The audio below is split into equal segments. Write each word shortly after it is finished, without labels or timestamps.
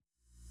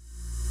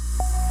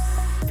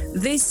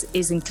This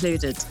is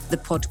Included, the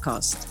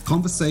podcast.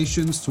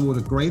 Conversations toward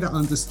a greater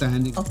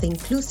understanding of the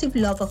inclusive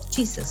love of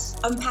Jesus.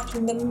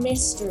 Unpacking the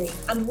mystery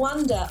and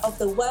wonder of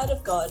the Word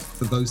of God.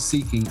 For those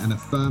seeking an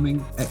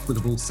affirming,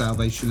 equitable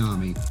Salvation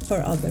Army.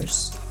 For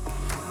others.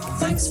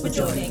 Thanks for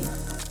joining.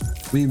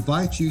 We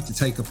invite you to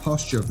take a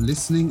posture of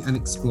listening and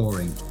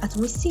exploring. As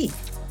we seek,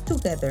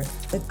 together,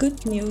 the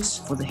good news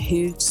for the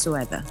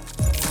whosoever.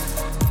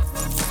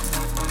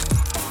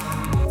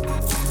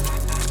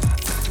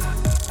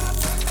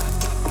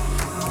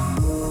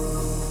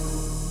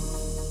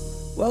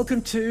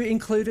 Welcome to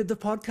Included, the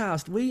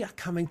podcast. We are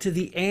coming to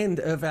the end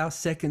of our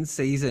second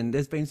season.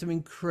 There's been some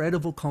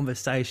incredible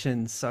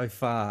conversations so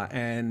far,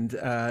 and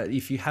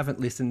if you haven't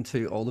listened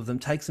to all of them,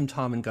 take some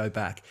time and go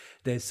back.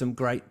 There's some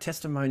great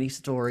testimony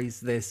stories.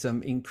 There's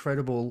some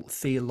incredible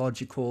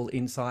theological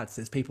insights.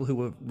 There's people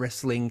who are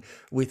wrestling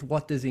with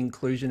what does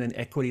inclusion and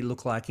equity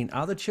look like in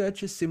other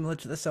churches similar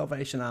to the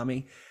Salvation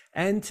Army.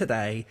 And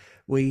today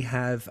we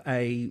have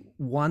a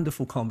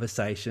wonderful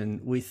conversation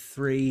with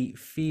three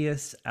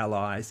fierce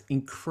allies,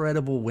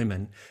 incredible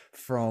women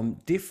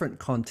from different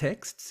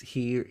contexts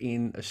here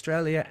in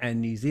Australia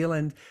and New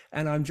Zealand.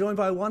 And I'm joined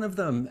by one of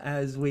them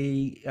as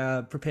we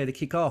prepare to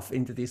kick off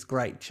into this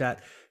great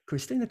chat.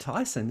 Christina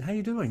Tyson, how are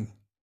you doing?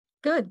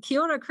 Good. Kia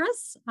ora,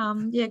 Chris.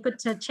 Good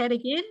to chat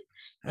again.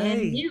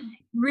 Hey. And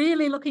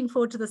really looking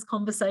forward to this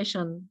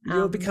conversation.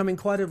 You're becoming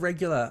quite a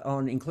regular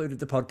on Included,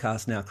 the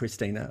podcast now,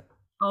 Christina.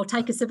 I'll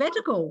take a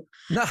sabbatical.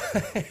 No,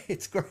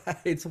 it's great.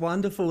 It's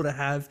wonderful to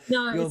have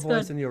your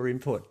voice and your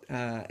input.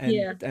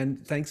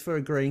 And thanks for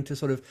agreeing to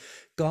sort of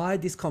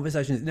guide this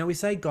conversation. Now, we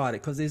say guide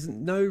it because there's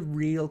no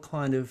real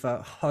kind of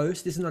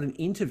host. This is not an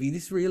interview.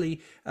 This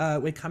really,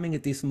 we're coming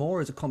at this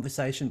more as a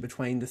conversation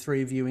between the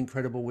three of you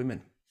incredible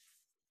women.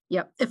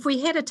 Yep. If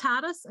we had a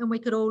TARDIS and we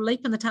could all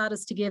leap in the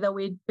TARDIS together,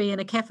 we'd be in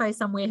a cafe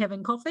somewhere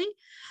having coffee,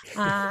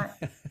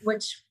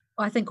 which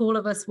I think all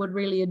of us would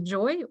really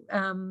enjoy.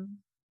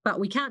 But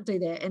we can't do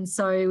that, and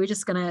so we're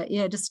just gonna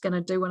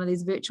do one of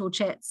these virtual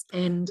chats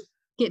and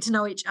get to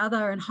know each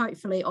other, and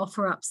hopefully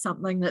offer up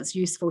something that's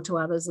useful to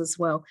others as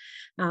well.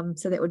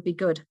 So that would be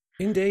good.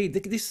 Indeed,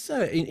 this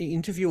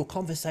interview or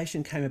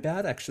conversation came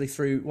about actually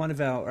through one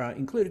of our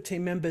Included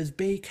team members,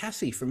 B.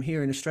 Cassie from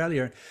here in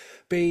Australia.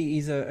 B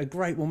is a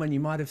great woman. You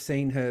might have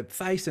seen her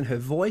face and her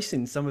voice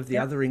in some of the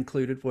other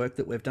Included work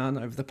that we've done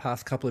over the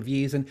past couple of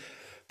years, and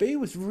B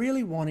was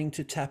really wanting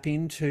to tap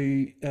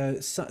into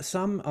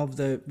some of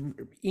the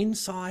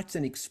insights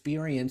and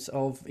experience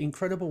of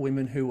incredible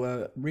women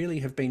who really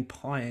have been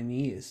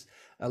pioneers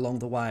along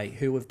the way,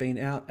 who have been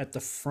out at the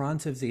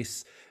front of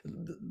this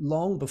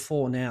long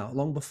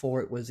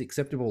before it was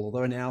acceptable,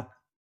 although now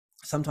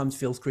sometimes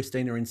feels,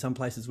 Christina, in some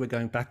places we're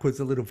going backwards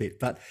a little bit.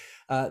 But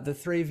the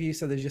three of you,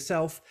 so there's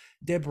yourself,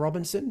 Deb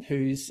Robinson,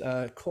 who's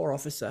a corps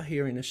officer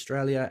here in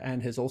Australia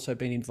and has also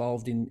been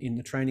involved in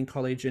the training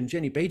college, and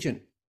Jenny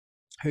Beegent,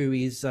 who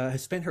has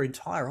spent her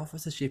entire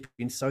officership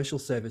in social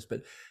service,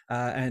 but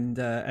and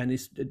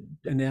is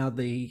now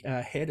the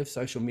head of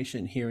social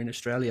mission here in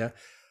Australia.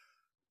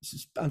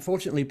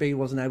 Unfortunately, B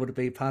wasn't able to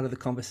be part of the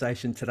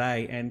conversation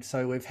today, and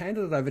so we've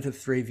handed it over to the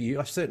three of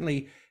you. I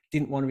certainly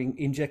didn't want to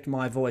inject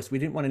my voice. We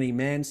didn't want any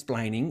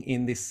mansplaining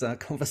in this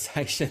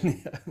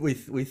conversation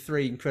with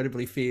three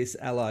incredibly fierce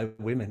ally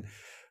women.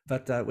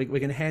 But we're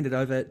going to hand it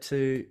over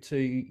to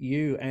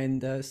you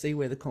and see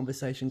where the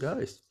conversation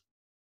goes.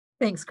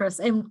 Thanks, Chris.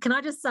 And can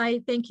I just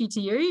say thank you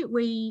to you?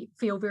 We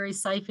feel very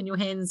safe in your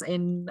hands,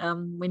 and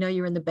we know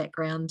you're in the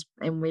background,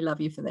 and we love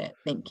you for that.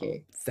 Thank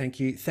you. Thank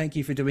you. Thank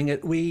you for doing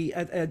it. We,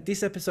 at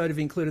this episode of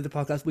Included, the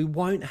podcast, we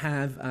won't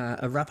have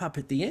a wrap up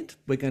at the end.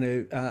 We're going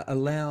to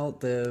allow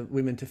the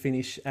women to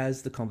finish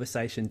as the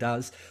conversation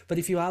does. But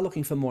if you are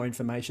looking for more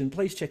information,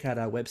 please check out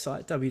our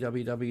website,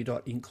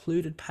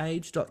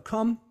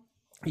 www.includedpage.com.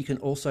 You can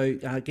also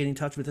get in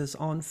touch with us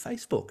on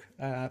Facebook,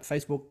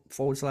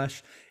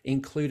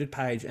 Facebook.com/included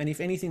page. And if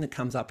anything that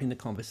comes up in the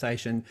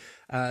conversation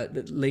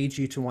that leads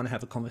you to want to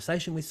have a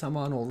conversation with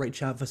someone or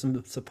reach out for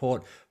some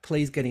support,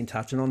 please get in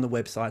touch. And on the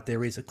website,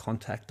 there is a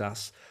contact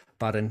us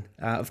button.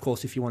 Of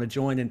course, if you want to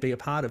join and be a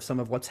part of some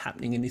of what's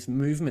happening in this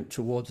movement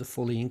towards a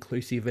fully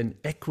inclusive and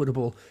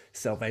equitable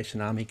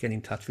Salvation Army, get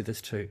in touch with us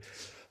too.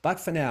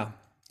 But for now,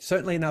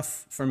 certainly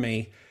enough from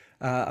me.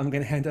 I'm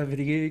going to hand over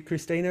to you,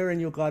 Christina,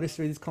 and you'll guide us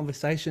through this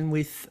conversation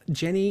with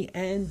Jenny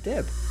and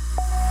Deb.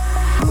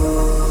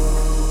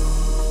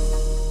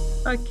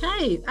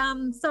 Okay,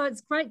 so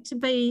it's great to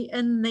be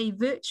in the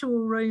virtual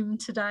room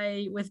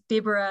today with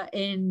Deborah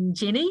and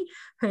Jenny,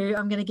 who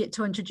I'm going to get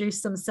to introduce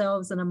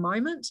themselves in a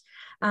moment.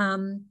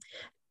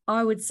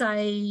 I would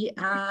say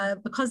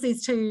because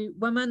these two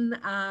women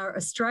are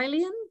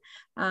Australian,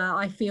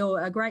 I feel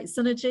a great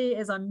synergy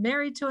as I'm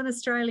married to an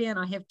Australian.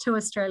 I have two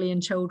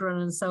Australian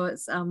children, and so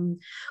it's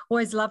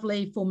always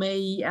lovely for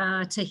me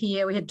to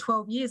hear. We had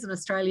 12 years in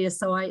Australia,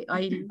 so I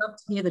love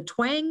to hear the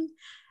twang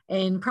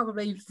And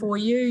probably for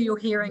you, you're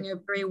hearing a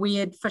very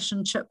weird fish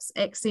and chips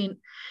accent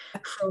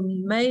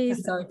from me,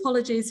 so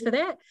apologies for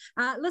that.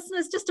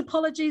 Listeners, just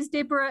apologies,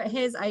 Deborah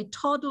has a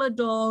toddler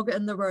dog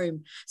in the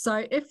room.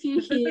 So if you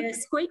hear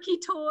squeaky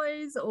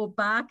toys or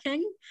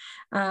barking,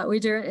 we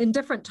do it in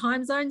different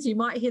time zones. You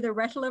might hear the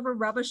rattle of a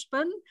rubbish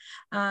bin,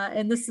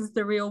 and this is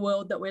the real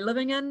world that we're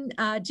living in.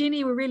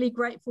 Jenny, we're really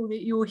grateful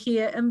that you're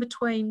here in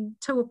between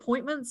two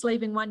appointments,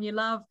 leaving one you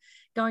love,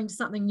 going to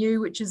something new,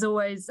 which is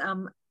always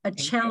a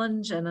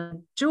challenge and a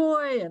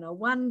joy and a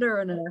wonder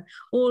and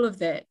all of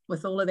that,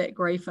 with all of that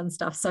grief and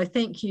stuff. So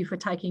thank you for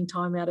taking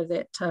time out of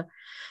that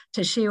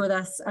to share with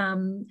us.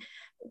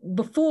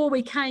 Before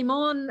we came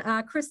on,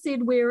 Chris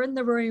said we're in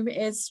the room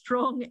as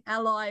strong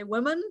ally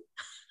women.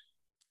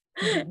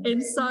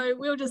 And so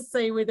we'll just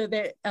see whether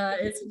that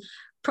is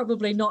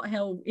probably not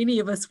how any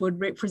of us would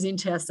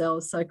represent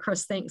ourselves. So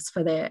Chris, thanks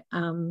for that.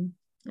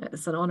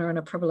 It's an honour and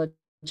a privilege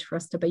for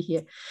us to be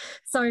here.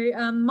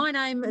 So my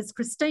name is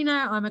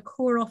Christina. I'm a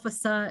corps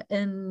officer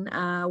in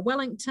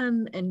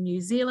Wellington in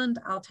New Zealand,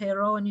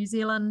 Aotearoa, New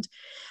Zealand,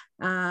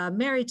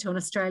 married to an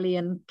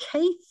Australian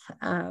Keith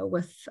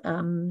with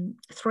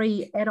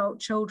 3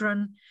 adult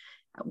children,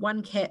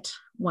 1 cat,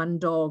 1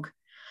 dog,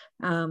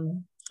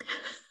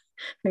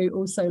 who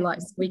also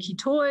likes squeaky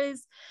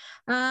toys.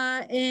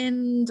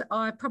 And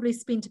I probably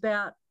spent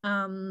about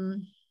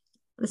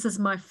this is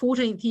my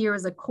 14th year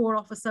as a corps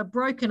officer,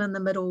 broken in the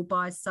middle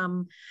by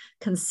some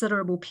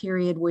considerable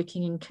period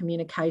working in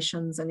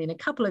communications, and then a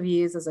couple of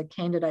years as a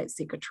candidate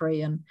secretary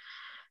and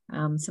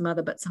some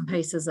other bits and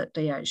pieces at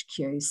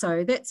DHQ.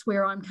 So that's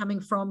where I'm coming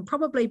from.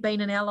 Probably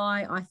been an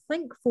ally, I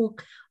think,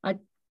 I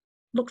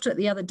looked at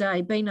the other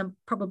day, been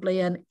probably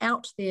an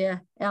out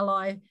there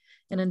ally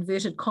in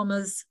inverted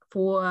commas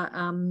for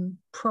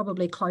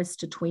probably close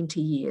to 20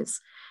 years.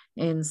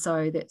 And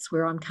so that's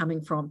where I'm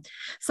coming from.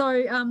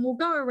 So we'll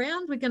go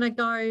around. We're going to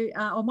go,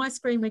 on my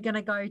screen, we're going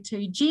to go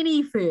to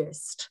Jenny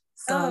first.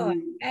 So,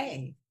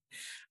 okay.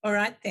 All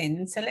right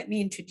then. So let me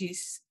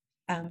introduce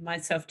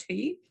myself to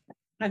you.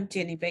 I'm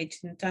Jenny Beach,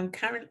 and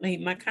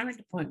my current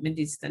appointment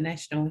is the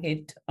National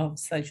Head of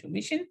Social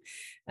Mission,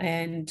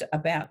 and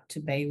about to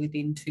be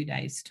within 2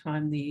 days'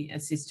 time the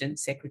Assistant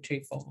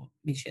Secretary for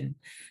Mission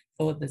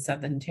for the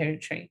Southern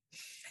Territory.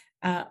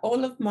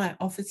 All of my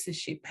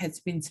officership has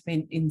been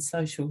spent in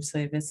social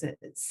services,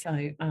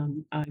 so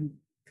I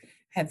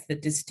have the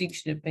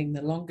distinction of being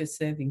the longest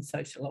serving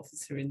social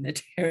officer in the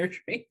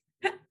Territory.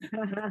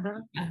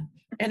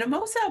 And I'm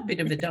also a bit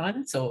of a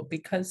dinosaur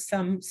because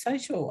some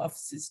social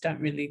officers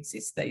don't really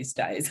exist these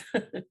days.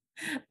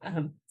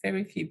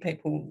 Very few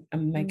people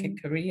make a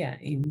career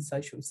in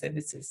social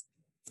services.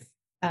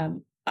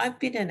 I've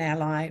been an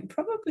ally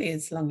probably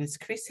as long as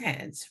Chris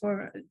has,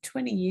 for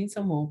 20 years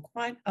or more,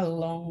 quite a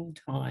long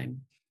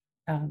time.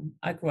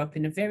 I grew up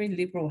in a very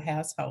liberal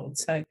household,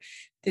 so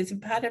there's a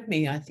part of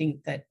me, I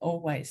think, that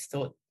always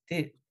thought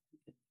that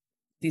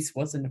this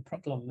wasn't a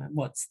problem and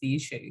what's the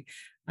issue.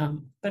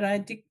 But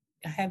I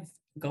have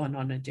gone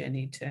on a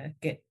journey to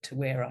get to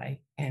where I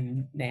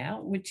am now,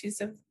 which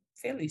is a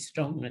fairly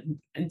strong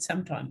and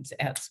sometimes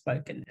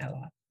outspoken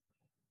ally.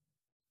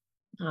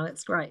 Oh,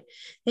 that's great.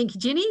 Thank you,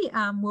 Jenny.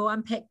 We'll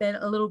unpack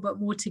that a little bit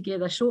more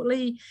together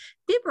shortly.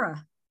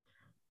 Deborah,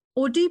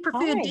 or do you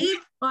prefer Hi. Deb?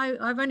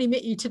 I've only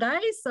met you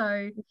today,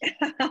 so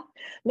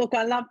look,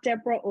 I love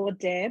Deborah or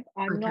Deb.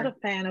 I'm not a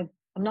fan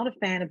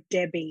of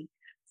Debbie.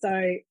 So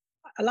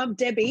I love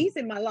Debbies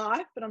in my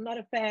life, but I'm not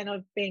a fan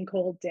of being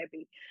called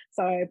Debbie.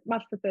 So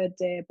much prefer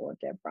Deb or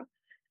Deborah.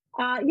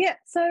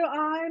 So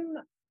I'm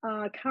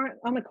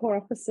a corps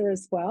officer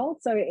as well.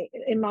 So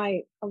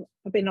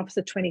I've been an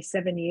officer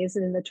 27 years,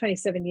 and in the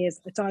 27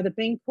 years, it's either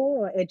been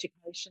corps or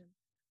education,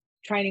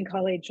 training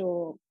college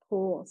or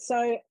corps.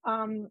 So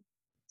I'm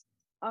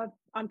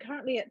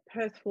currently at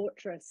Perth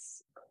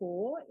Fortress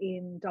Corps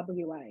in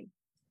WA.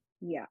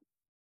 Yeah.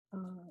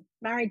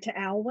 Married to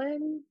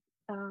Alwyn,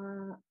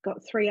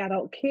 got 3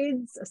 adult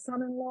kids, a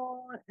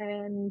son-in-law,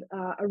 and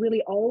a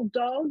really old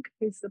dog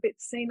who's a bit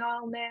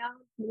senile now,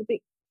 a little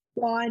bit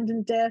blind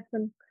and deaf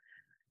and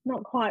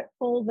not quite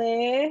all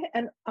there.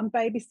 And I'm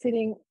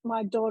babysitting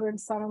my daughter and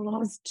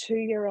son-in-law's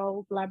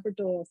 2-year-old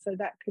Labrador, so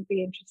that could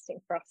be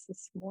interesting for us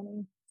this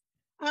morning.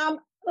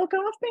 Look,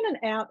 I've been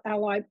an out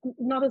ally,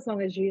 not as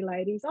long as you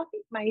ladies. I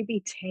think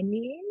maybe 10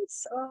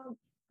 years. I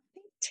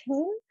think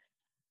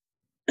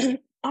 10.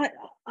 I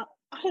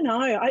don't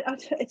know.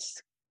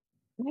 It's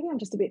maybe I'm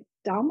just a bit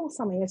dumb or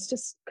something. It's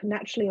just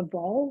naturally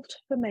evolved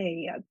for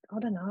me. I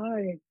don't know.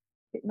 A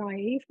bit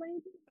naive,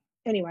 maybe.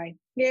 Anyway,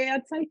 yeah,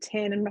 I'd say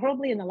 10, and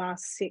probably in the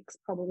last 6,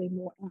 probably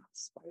more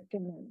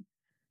outspoken and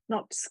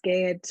not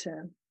scared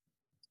to,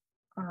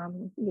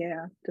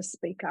 to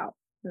speak up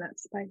in that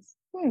space.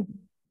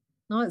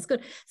 No, it's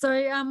good. So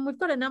we've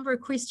got a number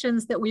of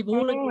questions that we've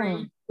all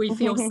agreed we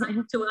feel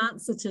safe to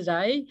answer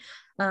today,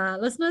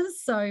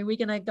 listeners. So we're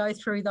going to go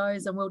through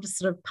those and we'll just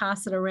sort of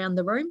pass it around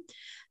the room.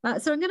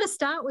 So I'm going to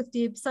start with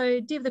Deb. So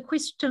Deb, the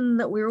question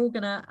that we're all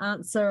going to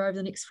answer over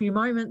the next few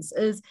moments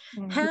is,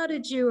 how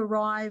did you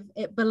arrive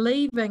at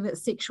believing that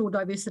sexual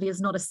diversity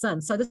is not a sin?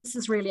 So this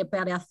is really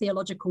about our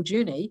theological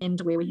journey and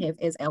where we have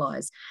as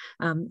allies.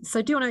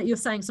 So do you want to, you're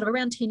saying sort of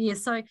around 10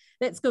 years. So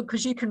that's good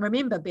because you can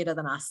remember better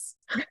than us.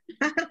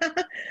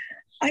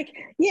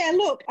 Yeah,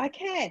 look, I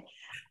can.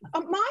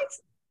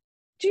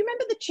 Do you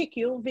remember the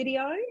Chick-Yule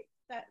video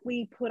that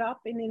we put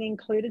up and then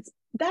included?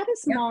 That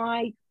is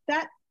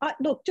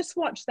look, just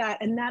watch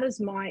that, and that is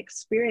my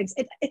experience.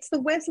 It's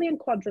the Wesleyan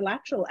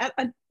quadrilateral.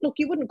 And look,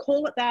 you wouldn't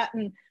call it that,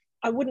 and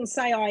I wouldn't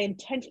say I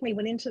intentionally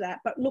went into that,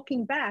 but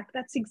looking back,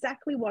 that's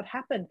exactly what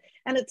happened.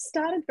 And it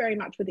started very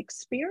much with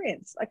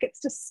experience. Like,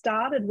 it's just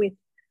started with,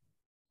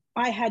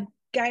 I had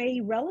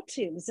gay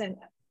relatives, and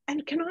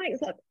can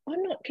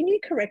you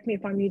correct me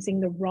if I'm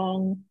using the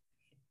wrong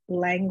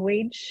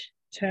language,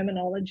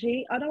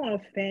 terminology? I don't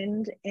want to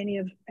offend any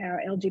of our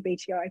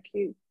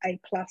LGBTIQA+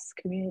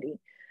 community.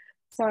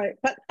 So,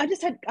 but I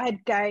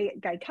had gay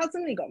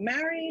cousin, he got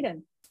married,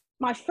 and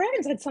my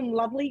friends had some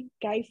lovely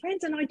gay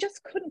friends, and I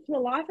just couldn't for the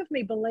life of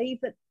me believe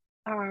that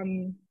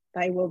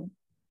they were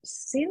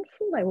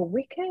sinful, they were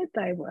wicked,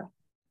 they were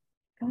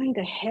going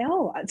to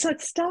hell. So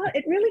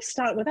it really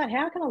started with that.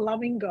 How can a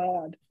loving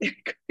God,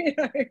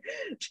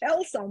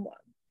 tell someone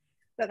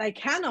that they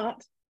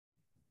cannot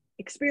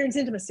experience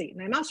intimacy and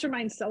they must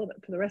remain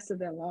celibate for the rest of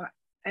their life?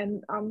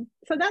 And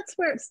so that's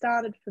where it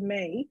started for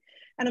me.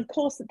 And of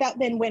course, that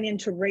then went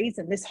into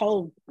reason, this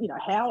whole,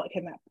 how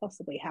can that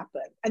possibly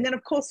happen? And then,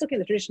 of course, looking at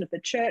the tradition of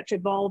the church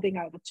evolving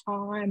over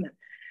time and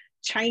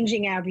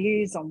changing our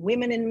views on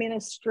women in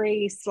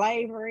ministry,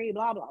 slavery,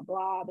 blah, blah,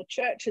 blah. The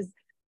church is,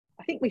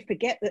 I think we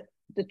forget that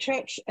the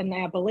church and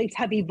our beliefs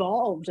have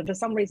evolved. And for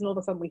some reason, all of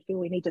a sudden, we feel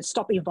we need to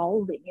stop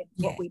evolving in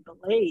what we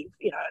believe.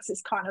 It's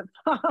this kind of,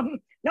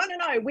 no,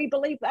 we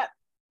believe that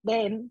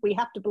then, we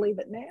have to believe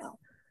it now.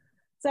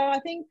 So I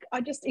think I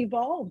just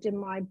evolved in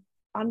my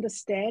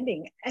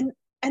understanding. And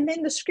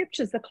then the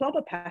scriptures, the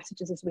clobber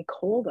passages, as we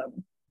call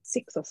them,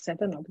 6 or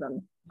 7 of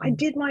them, I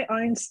did my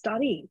own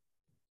study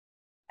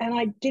and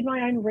I did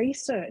my own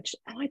research.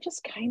 And I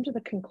just came to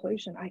the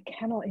conclusion, I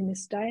cannot in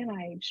this day and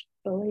age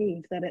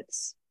believe that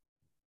it's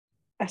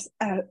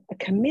a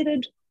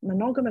committed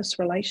monogamous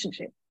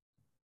relationship,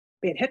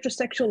 be it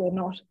heterosexual or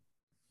not.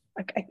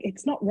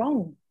 It's not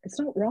wrong. It's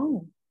not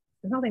wrong.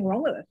 There's nothing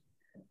wrong with it.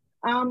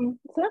 So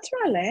that's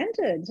where I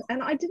landed,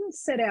 and I didn't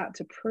set out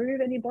to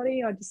prove anybody.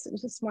 It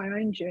was just my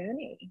own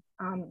journey.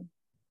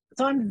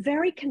 So I'm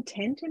very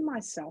content in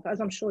myself, as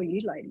I'm sure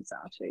you ladies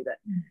are too, that,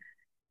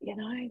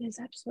 there's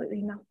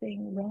absolutely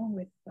nothing wrong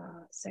with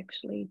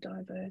sexually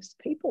diverse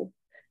people.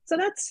 So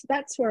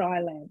that's where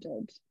I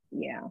landed.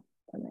 Yeah,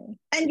 for me.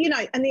 And,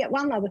 and the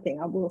one other thing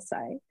I will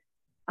say,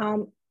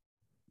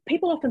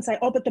 people often say,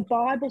 oh, but the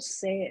Bible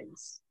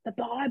says,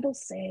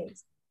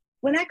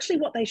 when actually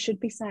what they should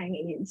be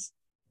saying is,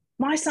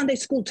 my Sunday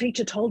school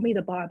teacher told me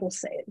the Bible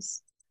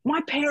says.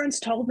 My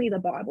parents told me the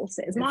Bible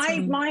says.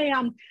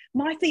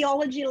 My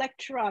theology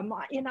lecturer,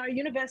 my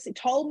university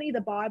told me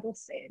the Bible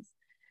says.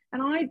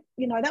 And I,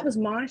 that was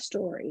my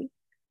story.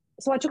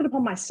 So I took it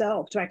upon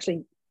myself to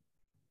actually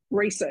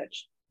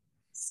research,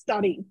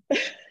 study,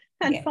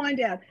 and find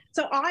out.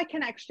 So I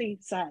can actually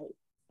say,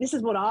 this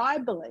is what I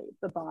believe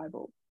the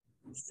Bible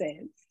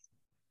says.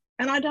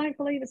 And I don't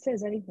believe it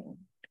says anything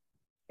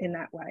in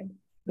that way.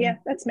 Yeah,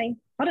 that's me.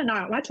 I don't know.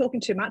 Am I talking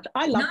too much?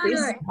 I love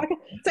this. Okay.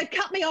 So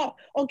cut me off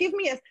or give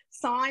me a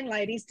sign,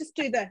 ladies. Just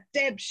do the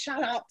Deb,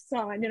 shut up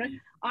sign.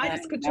 I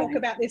just could talk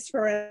about this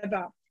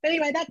forever. But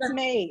anyway, that's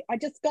me. I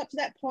just got to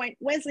that point.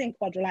 Wesleyan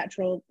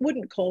quadrilateral,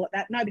 wouldn't call it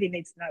that. Nobody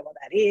needs to know what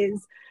that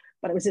is.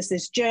 But it was just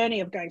this journey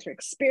of going through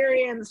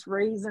experience,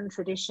 reason,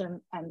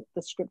 tradition, and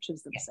the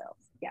scriptures themselves.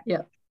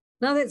 Yeah.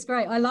 No, that's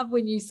great. I love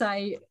when you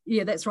say,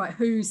 that's right.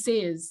 Who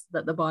says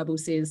that the Bible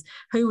says?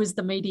 Who was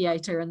the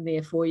mediator in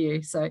there for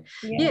you? So,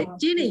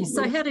 Jenny,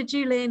 so how did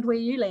you land where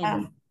you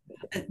landed?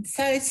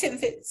 So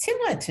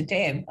similar to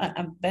Deb,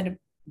 but a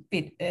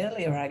bit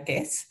earlier, I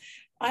guess.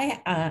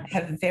 I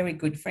have very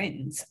good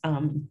friends.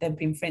 They've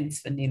been friends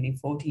for nearly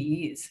 40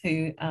 years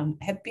who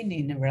have been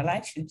in a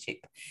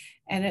relationship.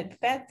 And at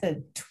about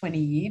the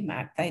 20-year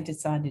mark, they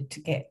decided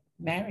to get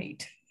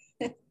married.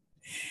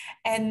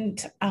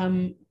 And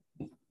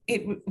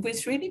it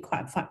was really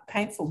quite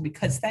painful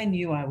because they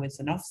knew I was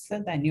an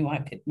officer. They knew I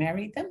could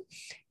marry them,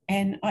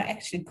 and I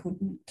actually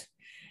couldn't.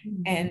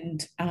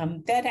 And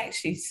that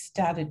actually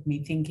started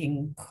me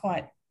thinking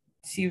quite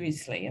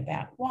seriously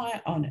about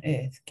why on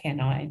earth can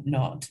I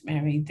not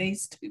marry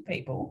these two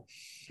people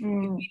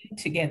who've been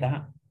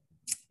together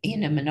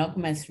in a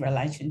monogamous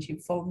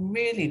relationship for a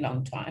really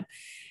long time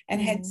and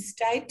had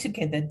stayed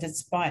together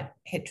despite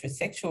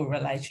heterosexual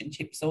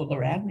relationships all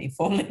around me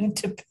falling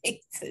to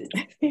pieces.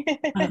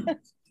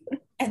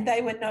 And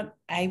they were not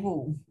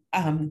able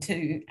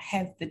to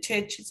have the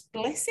church's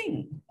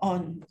blessing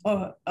on,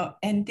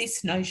 and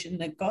this notion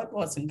that God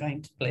wasn't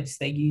going to bless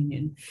their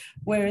union,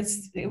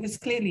 whereas it was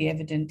clearly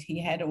evident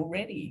he had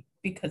already,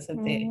 because of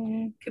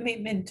their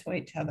commitment to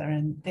each other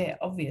and their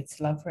obvious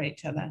love for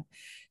each other.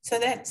 So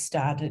that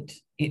started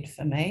it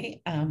for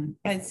me.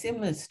 A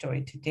similar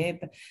story to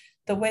Deb,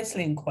 the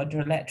Wesleyan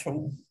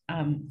quadrilateral,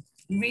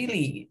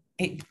 really,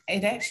 it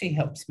actually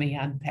helps me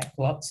unpack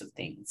lots of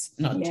things,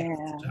 not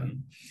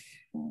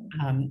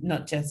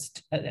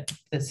just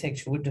the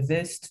sexual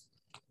diverse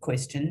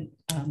question,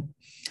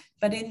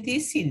 but in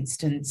this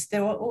instance,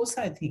 there were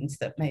also things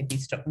that made me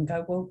stop and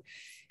go, well,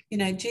 you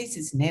know,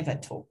 Jesus never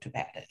talked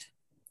about it,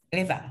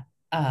 ever.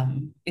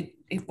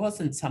 It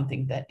wasn't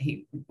something that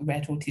he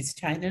rattled his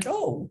chain at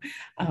all.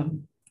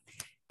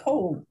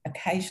 Paul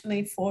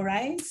occasionally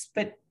forays,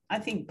 but I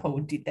think Paul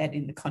did that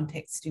in the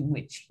context in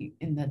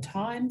the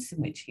times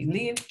in which he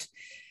lived.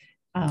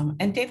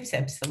 And Deb's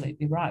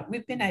absolutely right.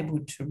 We've been able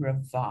to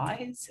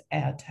revise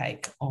our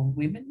take on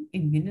women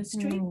in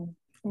ministry,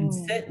 and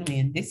certainly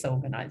in this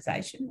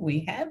organisation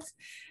we have.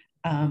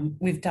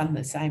 We've done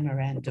the same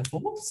around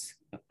divorce,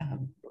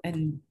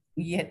 and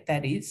yet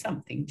that is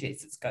something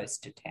Jesus goes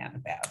to town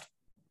about.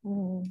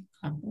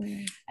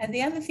 And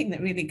the other thing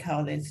that really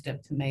coalesced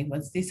up for me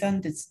was this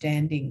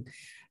understanding.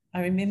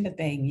 I remember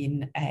being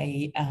in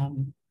a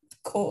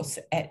course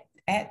at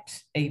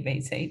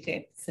EBC,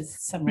 Deb, for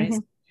some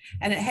reason,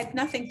 and it had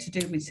nothing to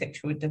do with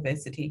sexual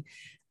diversity,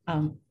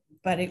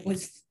 but it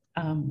was,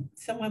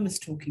 someone was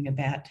talking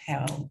about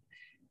how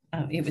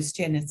it was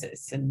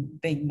Genesis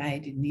and being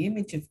made in the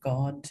image of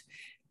God,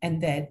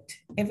 and that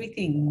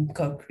everything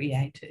God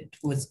created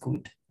was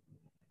good.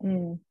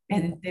 And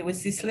there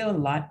was this little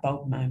light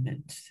bulb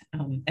moment.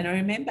 And I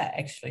remember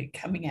actually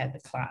coming out of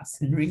the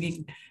class and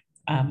ringing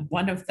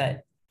one of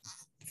the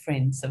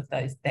friends of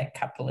that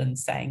couple and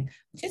saying,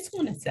 I just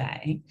want to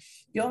say,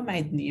 you're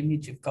made in the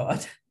image of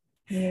God.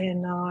 Yeah,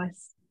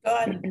 nice.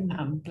 God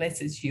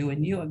blesses you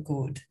and you are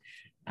good.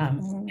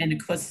 And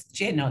of course,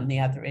 Jen on the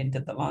other end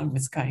of the line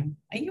was going,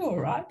 are you all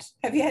right?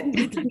 Have you had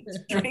anything to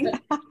drink?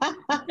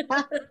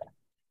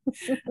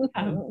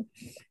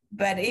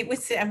 But it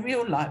was a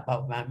real light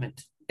bulb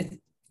moment.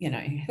 You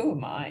know, who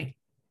am I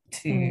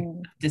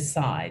to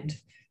decide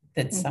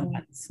that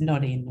someone's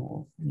not in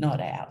or not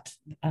out?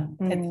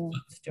 That's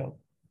God's job.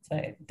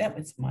 So that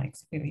was my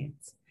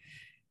experience.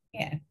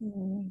 Yeah.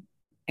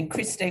 And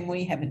Christine,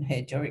 we haven't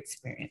heard your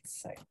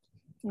experience. So.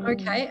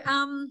 Okay.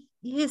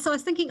 Yeah, so I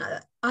was thinking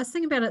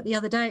about it the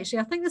other day, actually.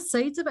 I think the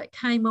seeds of it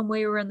came when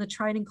we were in the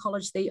training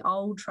college, the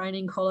old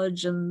training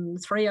college in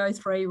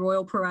 303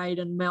 Royal Parade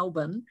in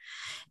Melbourne.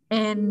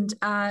 And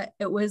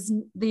it was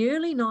the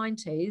early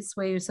 90s,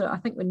 I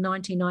think we're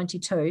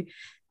 1992.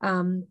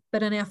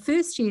 But in our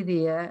first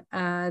year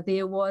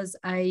there was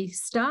a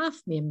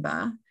staff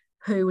member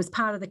who was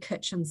part of the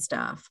kitchen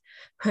staff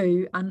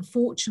who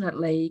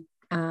unfortunately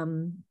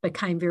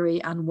became very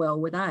unwell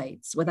with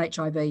AIDS, with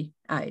HIV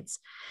AIDS.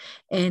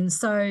 And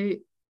so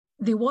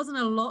there wasn't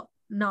a lot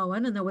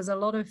known and there was a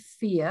lot of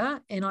fear.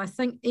 And I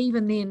think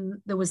even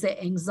then there was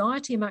that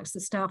anxiety amongst the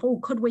staff. Oh,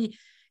 could we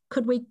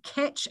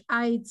catch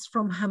AIDS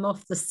from him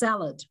off the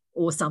salad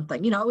or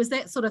something? You know, it was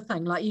that sort of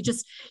thing. Like you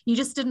just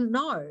didn't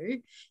know.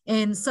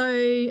 And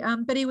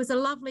so, but he was a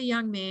lovely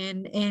young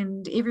man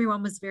and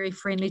everyone was very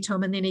friendly to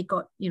him. And then he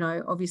got, you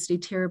know, obviously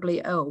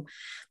terribly ill.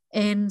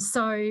 And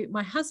so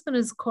my husband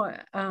is quite,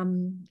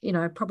 you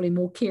know, probably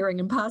more caring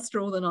and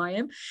pastoral than I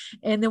am.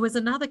 And there was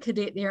another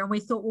cadet there and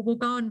we thought, well, we'll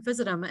go and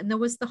visit him. And there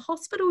was the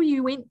hospital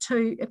you went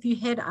to if you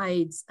had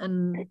AIDS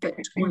in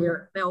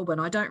Victoria,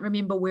 Melbourne. I don't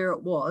remember where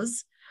it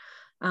was.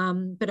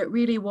 But it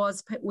really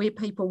was where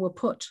people were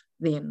put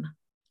then.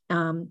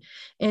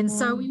 And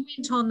so we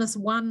went on this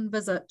one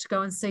visit to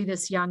go and see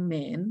this young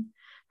man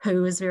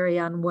who was very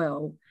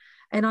unwell.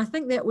 And I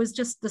think that was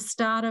just the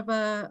start of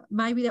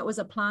maybe that was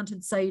a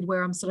planted seed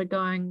where I'm sort of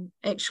going,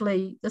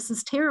 actually, this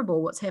is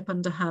terrible what's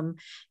happened to him.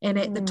 And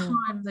at the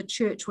time, the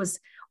church was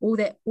all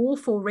that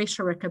awful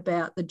rhetoric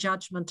about the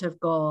judgment of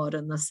God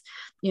and this,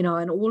 you know,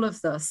 and all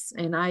of this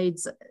and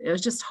AIDS. It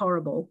was just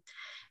horrible.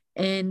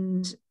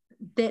 And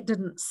that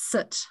didn't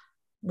sit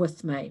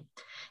with me.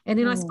 And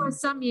then I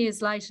suppose some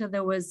years later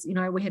there was, you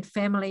know, we had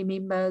family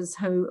members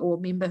who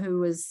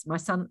was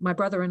my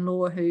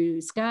brother-in-law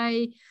who's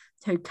gay,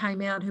 who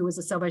came out, who was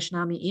a Salvation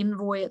Army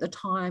envoy at the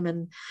time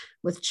and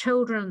with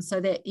children. So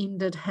that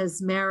ended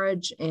his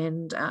marriage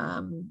and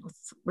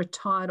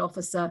retired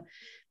officer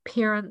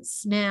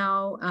parents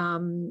now,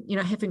 you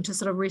know, having to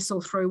sort of wrestle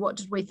through what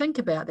did we think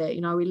about that?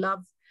 You know, we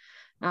love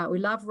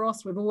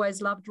Ross. We've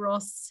always loved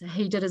Ross.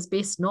 He did his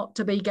best not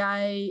to be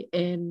gay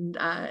and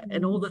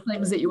all the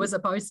things that you were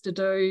supposed to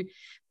do,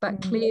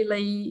 but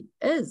clearly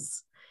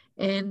is.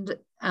 And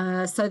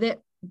so that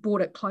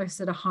brought it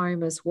closer to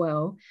home as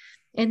well.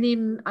 And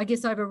then I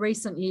guess over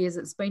recent years,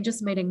 it's been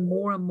just meeting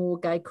more and more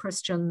gay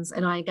Christians.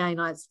 And I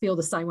feel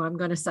the same way. I'm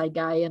going to say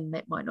gay, and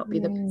that might not be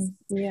the best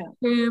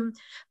term,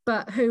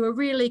 but who are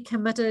really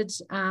committed,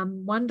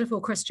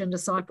 wonderful Christian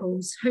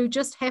disciples who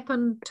just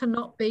happen to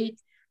not be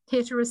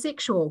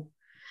heterosexual.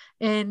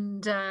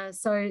 And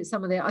so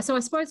some of that. So I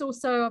suppose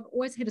also I've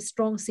always had a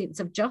strong sense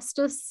of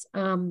justice.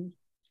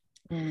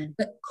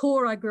 The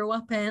corps I grew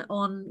up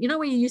on, you know,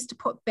 where you used to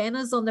put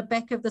banners on the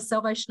back of the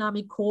Salvation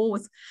Army corps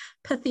with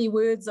pithy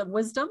words of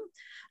wisdom.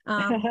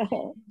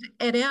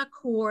 At our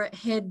corps, it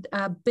had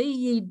be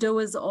ye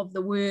doers of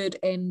the word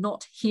and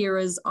not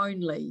hearers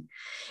only.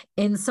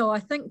 And so I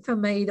think for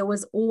me, there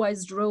was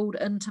always drilled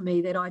into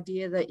me that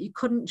idea that you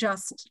couldn't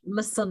just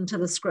listen to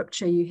the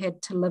scripture, you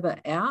had to live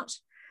it out.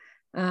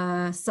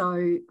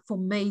 So for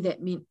me,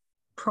 that meant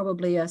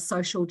probably a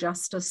social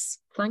justice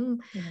thing.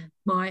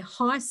 My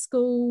high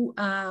school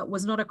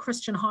was not a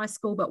Christian high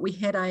school, but we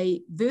had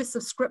a verse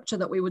of scripture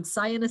that we would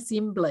say in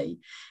assembly,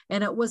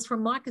 and it was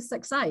from Micah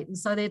 6:8. And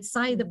so they'd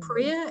say the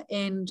prayer,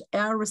 and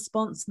our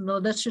response in the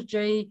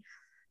liturgy,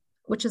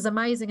 which is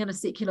amazing in a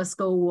secular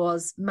school,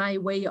 was, may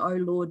we, O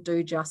Lord,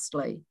 do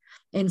justly.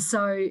 And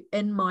so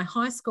in my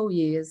high school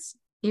years,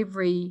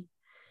 every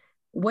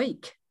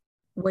week,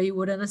 we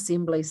would in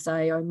assembly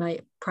say, oh,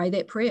 may pray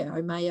that prayer,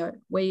 oh, may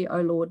we,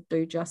 O Lord,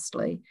 do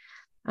justly.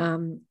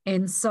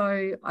 And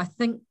so I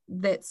think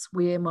that's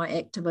where my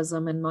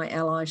activism and my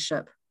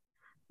allyship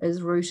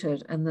is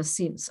rooted, in the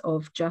sense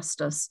of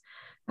justice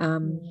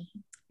and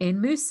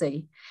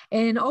mercy.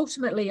 And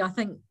ultimately, I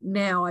think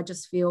now I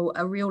just feel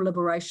a real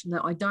liberation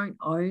that I don't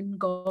own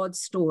God's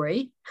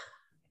story.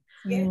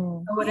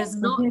 So it is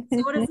not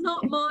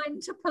mine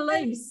to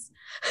police.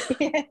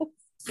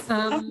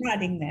 I'm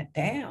writing that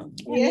down.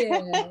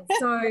 Yeah.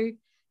 So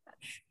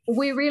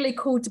we're really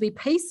called to be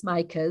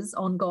peacemakers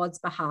on God's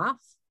behalf,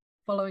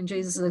 following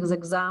Jesus'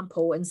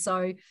 example. And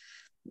so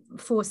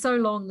for so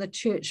long, the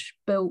church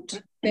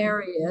built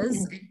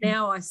barriers.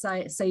 Now I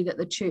see that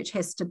the church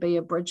has to be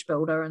a bridge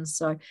builder. And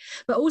so,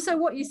 but also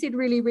what you said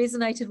really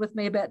resonated with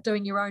me about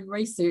doing your own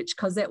research,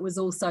 because that was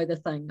also the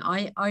thing.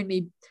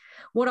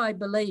 What I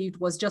believed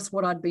was just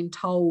what I'd been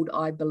told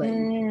I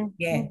believed.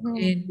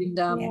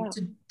 And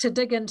to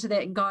dig into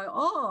that and go,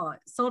 oh,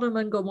 Sodom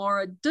and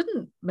Gomorrah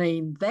didn't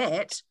mean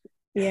that.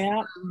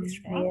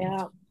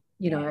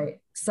 You know,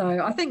 so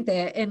I think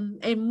that,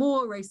 and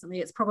more recently,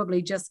 it's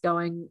probably just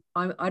going,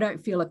 I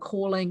don't feel a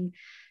calling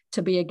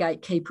to be a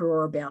gatekeeper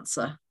or a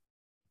bouncer.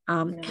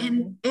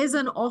 And as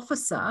an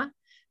officer,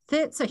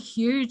 that's a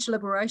huge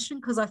liberation,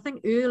 because I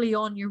think early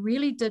on you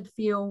really did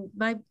feel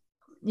maybe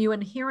you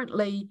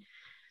inherently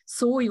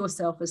saw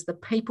yourself as the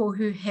people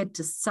who had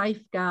to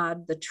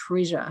safeguard the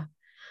treasure.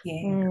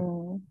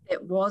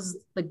 It was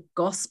the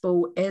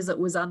gospel as it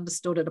was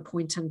understood at a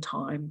point in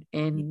time.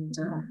 And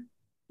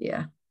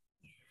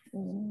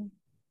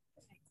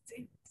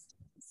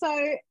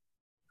So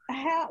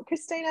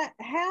Christina,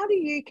 how do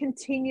you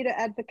continue to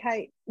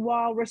advocate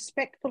while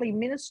respectfully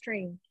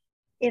ministering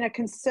in a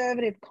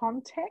conservative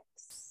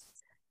context?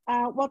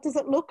 What does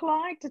it look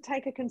like to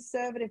take a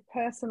conservative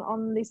person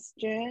on this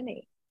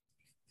journey?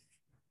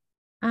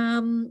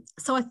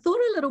 So I thought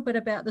a little bit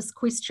about this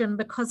question,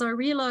 because I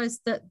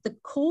realised that the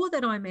core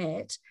that I'm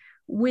at,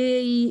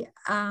 we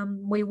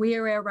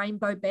wear our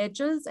rainbow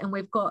badges, and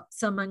we've got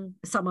some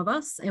of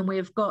us, and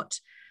we've got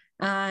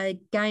gay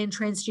and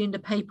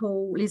transgender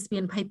people,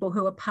 lesbian people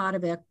who are part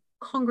of our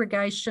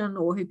congregation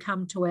or who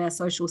come to our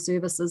social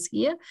services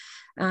here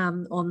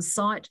on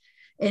site.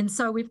 And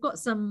so we've got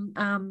some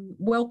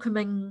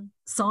welcoming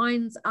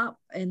signs up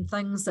and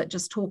things that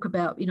just talk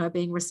about, you know,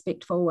 being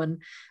respectful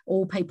and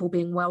all people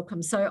being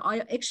welcome. So I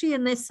actually,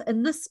 in this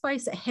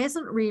space, it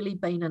hasn't really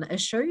been an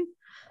issue.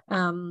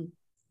 And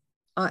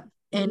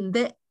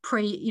that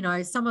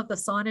some of the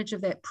signage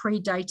of that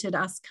predated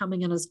us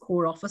coming in as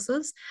core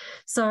officers.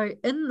 So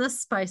in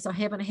this space, I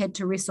haven't had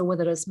to wrestle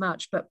with it as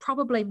much, but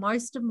probably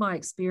most of my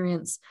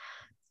experience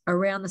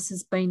around this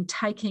has been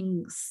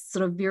taking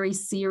sort of very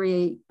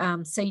serious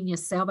senior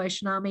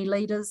Salvation Army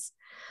leaders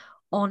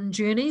on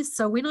journeys.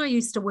 So when I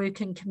used to work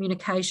in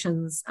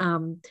communications,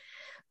 then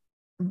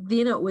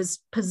it was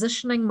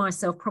positioning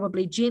myself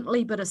probably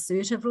gently but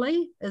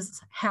assertively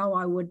is how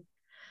I would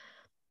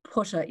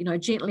put it,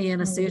 gently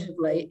and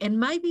assertively. And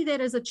maybe that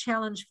is a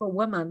challenge for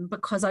women,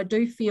 because I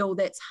do feel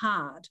that's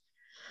hard.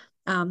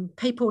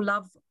 People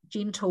love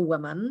gentle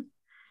women,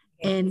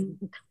 and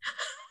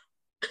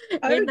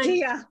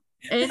dear.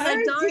 And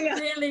they don't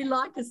really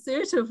like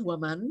assertive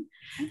women.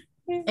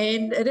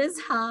 And it is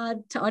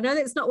hard I know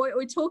that's not what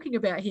we're talking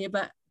about here,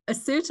 but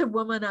assertive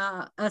women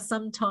are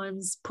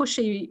sometimes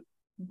pushy,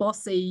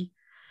 bossy,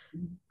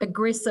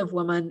 aggressive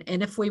women.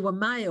 And if we were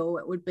male,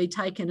 it would be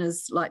taken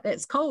as like,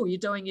 that's cool, you're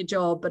doing your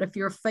job. But if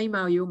you're a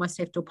female, you almost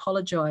have to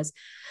apologize.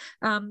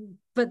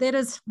 But that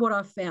is what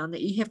I've found,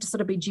 that you have to sort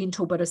of be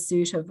gentle but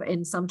assertive,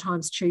 and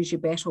sometimes choose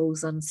your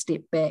battles and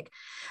step back.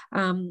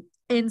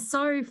 And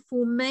so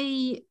for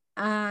me,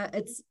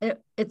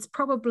 it's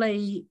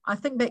probably, I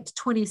think back to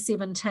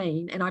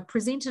 2017, and I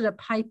presented a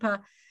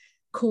paper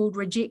called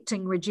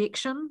Rejecting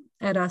Rejection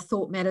at a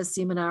Thought Matters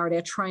seminar at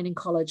our training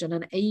college in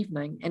an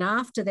evening. And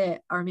after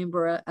that, I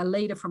remember a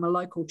leader from a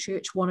local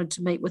church wanted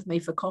to meet with me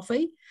for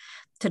coffee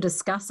to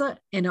discuss it,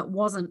 and it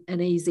wasn't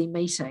an easy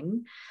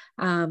meeting.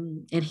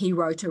 And he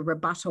wrote a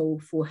rebuttal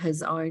for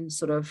his own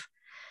sort of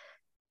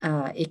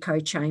echo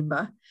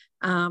chamber.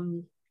 And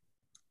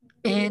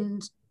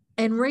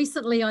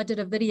recently I did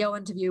a video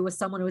interview with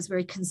someone who was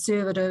very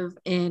conservative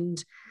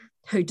and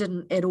who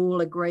didn't at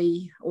all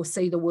agree or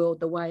see the world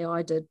the way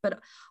I did. But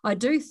I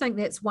do think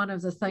that's one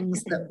of the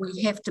things that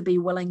we have to be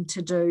willing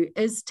to do,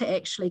 is to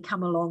actually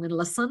come along and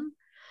listen.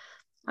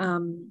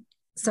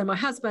 So my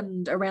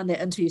husband around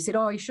that interview said,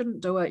 oh, you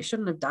shouldn't do it, you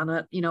shouldn't have done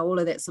it, you know, all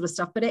of that sort of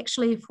stuff. But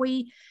actually,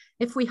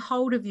 if we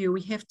hold a view,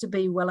 we have to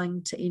be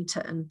willing to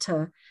enter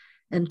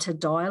into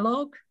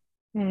dialogue.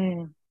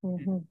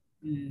 Mm-hmm.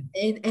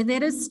 And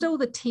that is still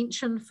the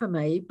tension for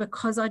me,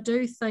 because I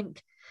do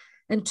think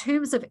in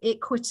terms of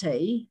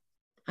equity,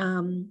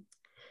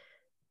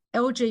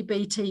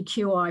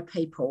 LGBTQI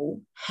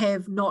people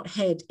have not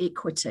had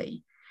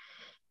equity.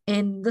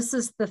 And this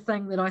is the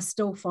thing that I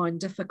still find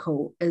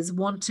difficult, is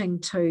wanting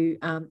to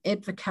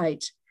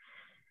advocate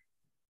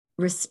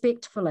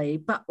respectfully,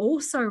 but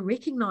also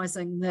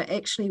recognizing that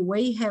actually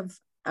we have,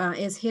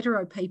 as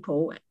hetero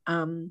people,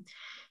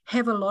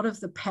 have a lot of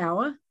the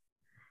power.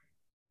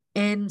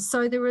 And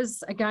so there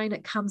is, again,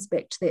 it comes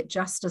back to that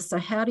justice. So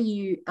how do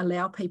you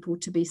allow people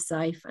to be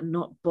safe and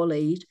not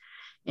bullied?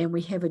 And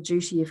we have a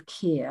duty of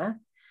care.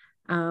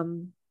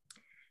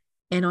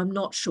 And I'm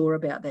not sure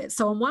about that.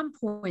 So on one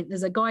point,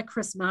 there's a guy,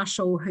 Chris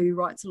Marshall, who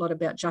writes a lot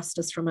about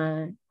justice from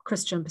a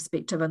Christian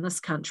perspective in this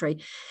country.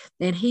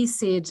 And he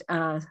said,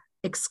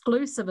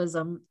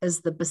 exclusivism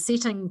is the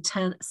besetting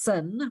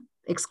sin.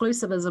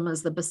 Exclusivism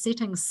is the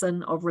besetting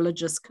sin of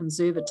religious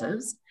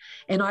conservatives.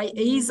 And I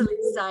easily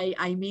say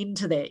amen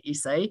to that, you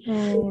see.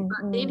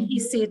 But then he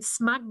said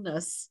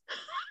smugness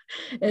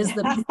is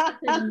the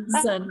besetting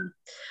sin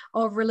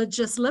of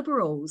religious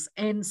liberals.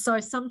 And so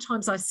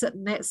sometimes I sit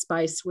in that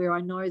space where I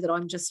know that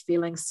I'm just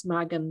feeling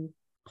smug and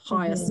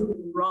pious and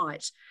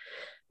right.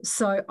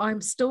 So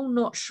I'm still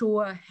not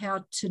sure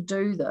how to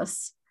do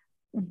this.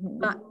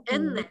 But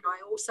in that,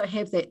 I also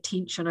have that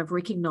tension of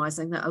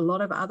recognizing that a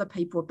lot of other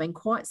people have been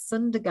quite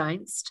sinned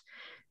against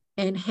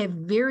and have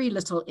very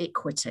little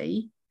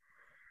equity.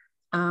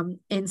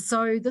 And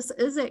so this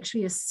is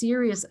actually a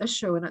serious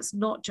issue, and it's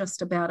not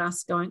just about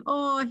us going,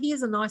 oh,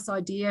 here's a nice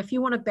idea. If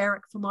you want to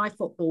barrack for my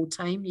football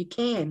team, you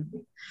can.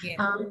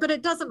 Yeah. But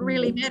it doesn't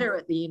really matter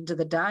at the end of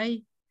the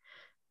day.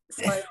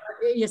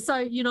 So,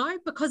 you know,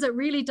 because it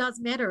really does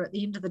matter at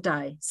the end of the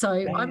day. So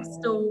I'm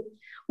still,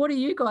 what do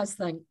you guys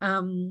think?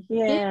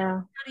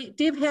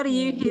 Deb, how do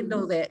you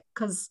handle that?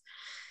 Because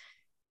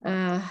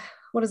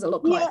what does it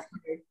look like for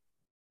you?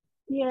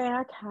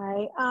 Yeah,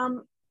 okay.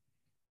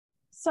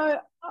 So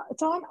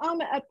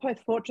I'm at Perth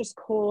Fortress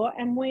Core,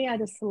 and we are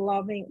just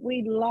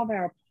we love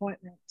our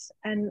appointments,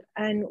 and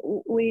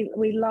we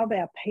love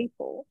our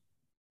people,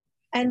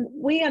 and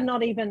we're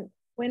not even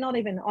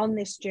on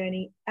this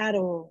journey at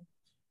all.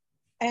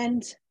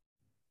 And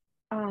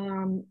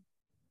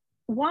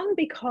one,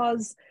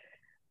 because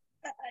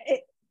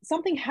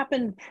something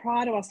happened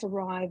prior to us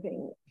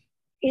arriving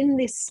in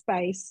this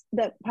space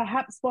that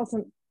perhaps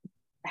wasn't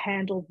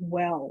handled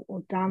well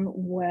or done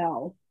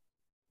well,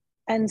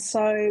 and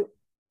so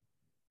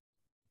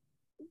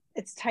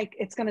it's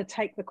going to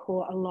take the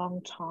core a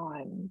long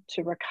time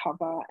to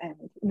recover and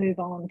move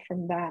on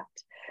from that.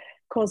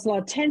 Caused a lot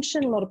of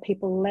tension, a lot of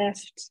people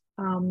left.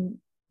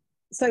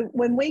 So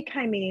when we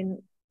came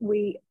in,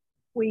 we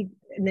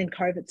and then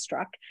COVID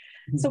struck.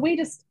 So we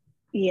just,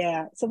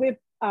 so we've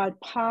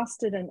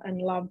pastored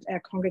and loved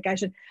our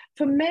congregation.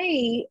 For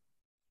me,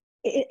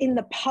 in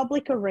the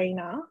public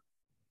arena,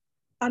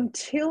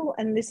 until,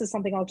 and this is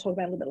something I'll talk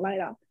about a little bit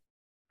later,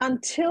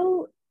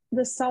 until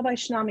the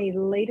Salvation Army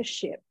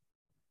leadership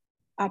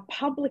are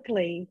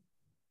publicly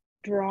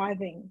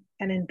driving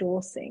and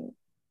endorsing,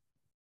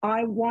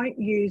 I won't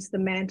use the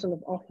mantle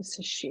of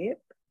officership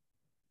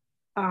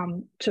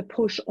to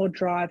push or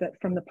drive it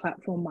from the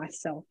platform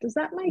myself. Does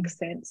that make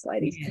sense,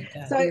 ladies?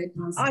 Yeah, so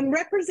I'm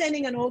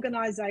representing an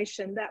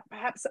organisation that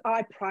perhaps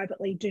I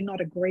privately do not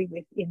agree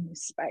with in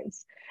this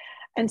space.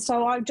 And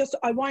so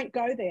I won't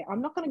go there.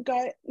 I'm not going to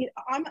go,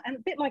 I'm a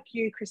bit like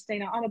you,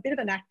 Christina, I'm a bit of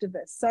an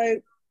activist. So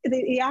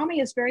the Army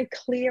is very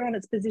clear on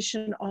its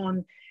position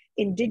on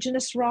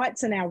Indigenous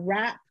rights and our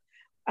RAP,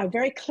 are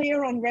very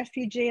clear on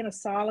refugee and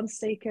asylum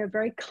seeker,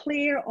 very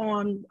clear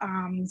on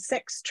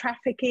sex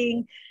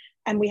trafficking,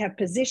 and we have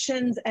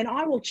positions, and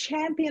I will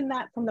champion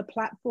that from the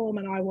platform,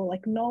 and I will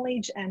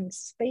acknowledge and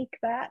speak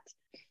that.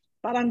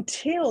 But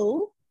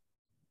until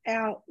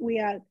we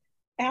are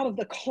out of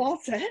the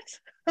closet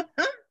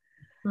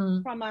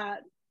from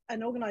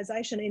an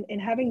organisation in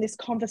having this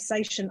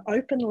conversation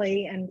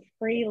openly and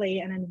freely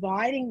and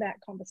inviting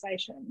that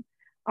conversation,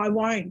 I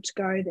won't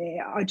go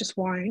there. I just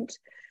won't.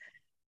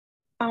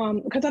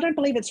 Because I don't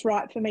believe it's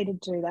right for me to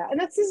do that. And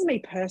this is me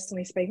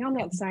personally speaking. I'm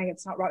not saying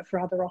it's not right for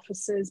other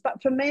officers, but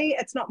for me,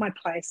 it's not my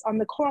place. I'm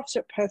the core officer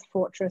at Perth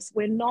Fortress.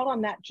 We're not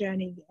on that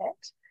journey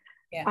yet.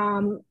 Yeah.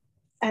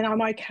 And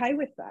I'm okay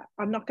with that.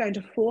 I'm not going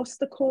to force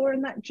the core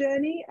in that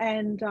journey.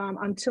 And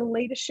until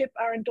leadership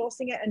are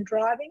endorsing it and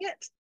driving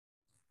it,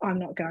 I'm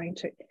not going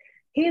to.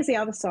 Here's the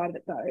other side of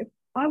it, though.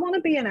 I want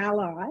to be an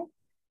ally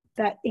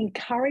that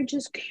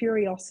encourages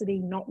curiosity,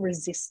 not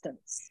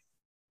resistance.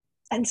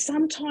 And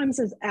sometimes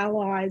as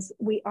allies,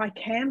 I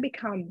can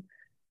become,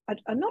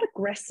 I'm not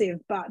aggressive,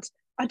 but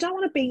I don't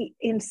want to be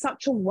in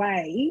such a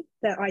way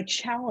that I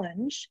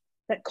challenge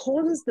that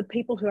causes the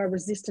people who are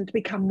resistant to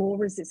become more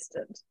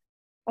resistant.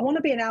 I want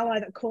to be an ally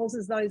that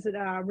causes those that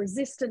are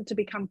resistant to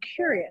become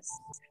curious.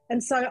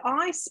 And so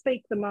I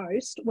speak the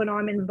most when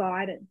I'm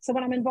invited. So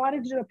when I'm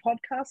invited to do a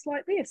podcast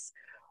like this,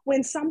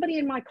 when somebody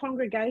in my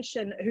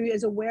congregation who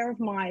is aware of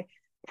my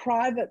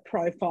private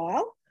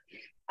profile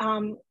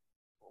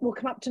will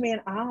come up to me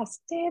and ask,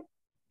 Deb,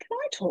 can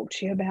I talk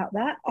to you about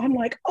that? I'm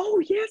like, oh,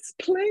 yes,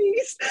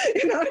 please.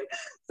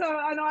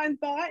 And I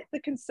invite the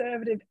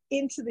Conservative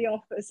into the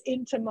office,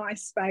 into my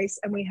space,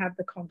 and we have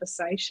the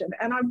conversation.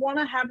 And I want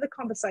to have the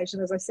conversation,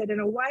 as I said, in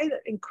a way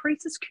that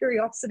increases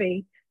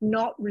curiosity,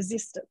 not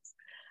resistance.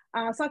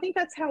 So I think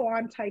that's how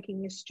I'm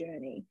taking this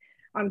journey.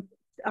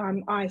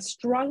 I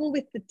struggle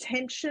with the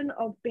tension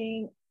of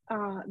being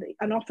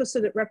an officer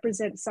that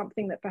represents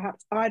something that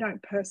perhaps I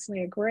don't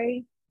personally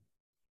agree.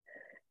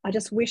 I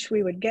just wish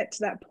we would get to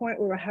that point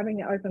where we're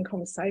having an open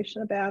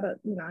conversation about it,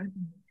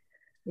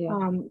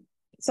 Yeah.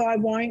 So I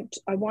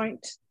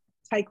won't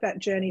take that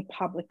journey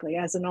publicly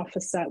as an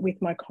officer with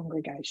my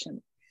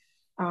congregation.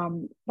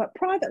 But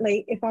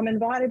privately, if I'm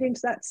invited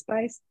into that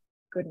space,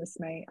 goodness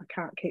me, I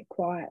can't keep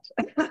quiet.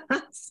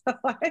 So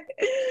I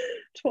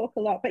talk a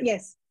lot. But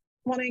yes,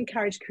 I want to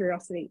encourage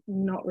curiosity,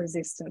 not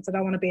resistance. I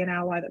don't want to be an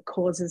ally that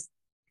causes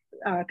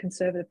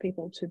Conservative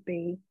people to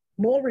be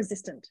more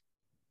resistant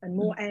and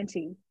more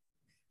anti.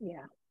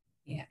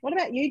 Yeah. What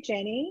about you,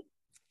 Jenny?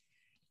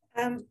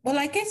 Well,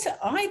 I guess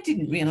I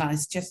didn't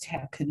realise just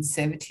how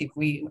conservative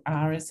we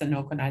are as an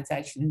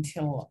organisation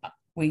until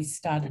we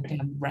started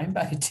down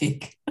Rainbow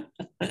Tick.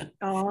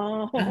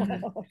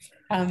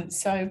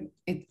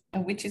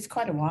 Which is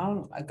quite a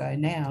while ago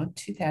now,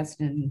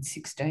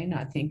 2016,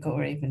 I think,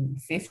 or even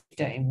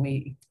 15,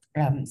 we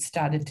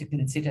started to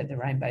consider the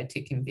Rainbow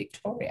Tick in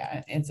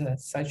Victoria as a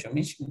social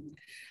mission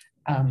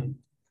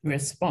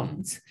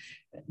response,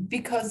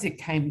 because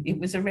it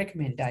was a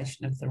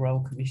recommendation of the Royal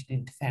Commission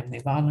into Family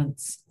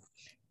Violence,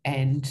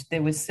 and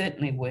there was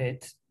certainly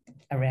word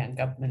around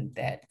government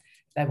that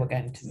they were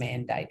going to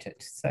mandate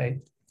it. So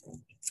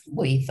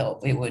we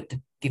thought we would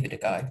give it a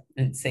go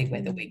and see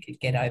whether we could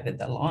get over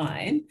the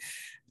line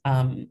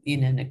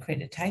in an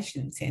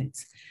accreditation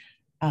sense.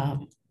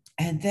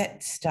 And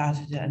that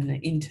started an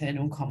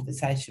internal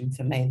conversation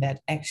for me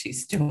that actually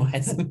still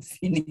hasn't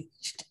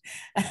finished.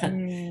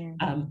 And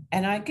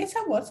I guess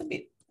I was a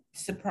bit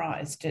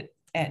surprised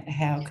at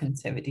how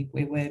conservative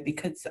we were,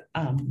 because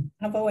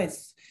I've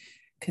always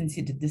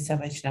considered the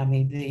Salvation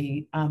Army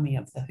the army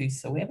of the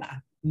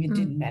whosoever. It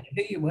didn't matter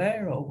who you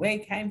were or where you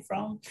came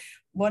from,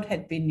 what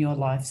had been your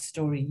life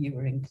story, you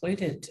were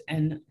included.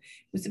 And it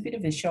was a bit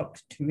of a shock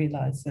to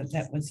realise that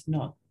that was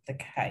not the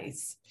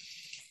case.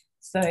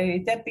 So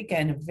that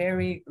began a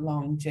very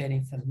long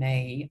journey for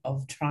me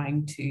of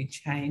trying to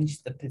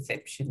change the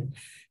perception,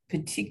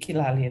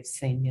 particularly of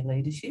senior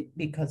leadership,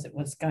 because it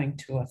was going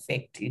to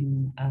affect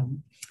in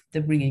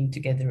the bringing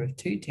together of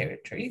two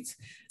territories,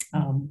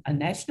 a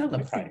national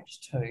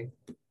approach to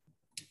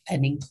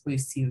an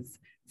inclusive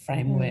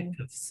framework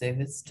of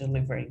service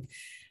delivery.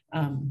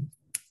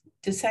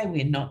 To say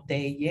we're not there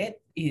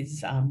yet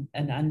is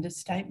an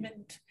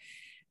understatement.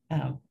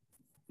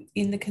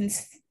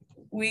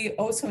 We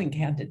also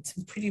encountered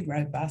some pretty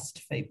robust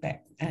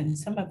feedback, and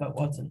some of it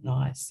wasn't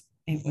nice.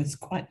 It was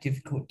quite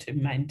difficult to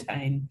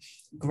maintain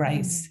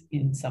grace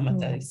in some of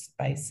those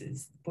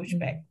spaces. The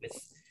pushback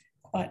was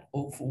quite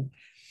awful.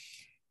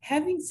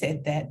 Having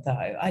said that,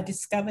 though, I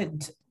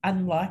discovered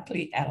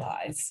unlikely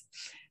allies.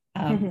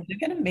 I'm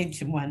going to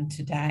mention one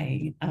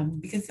today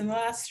because in the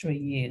last 3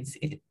 years,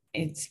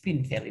 it's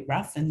been fairly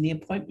rough, and the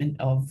appointment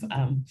of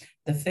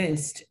the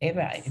first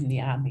ever in the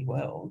Army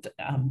world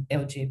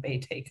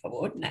LGBT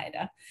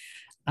coordinator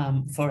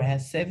for our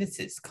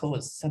services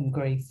caused some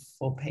grief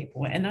for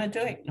people. And I do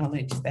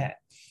acknowledge that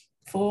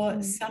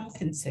for some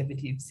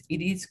Conservatives,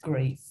 it is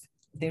grief.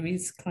 There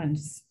is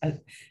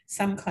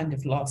some kind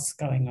of loss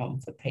going on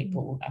for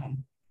people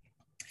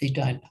who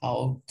don't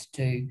hold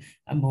to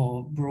a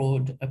more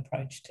broad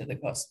approach to the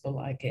gospel,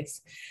 I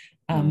guess.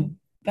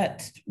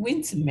 But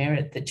Winsome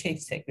Merritt, the Chief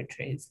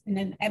Secretary, has been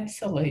an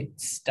absolute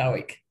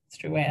stoic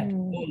throughout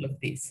all of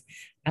this.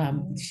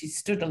 She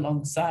stood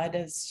alongside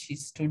us, she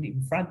stood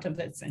in front of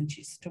us, and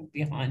she stood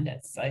behind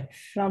us. So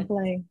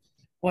lovely. I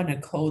want to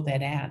call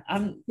that out.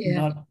 I'm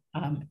not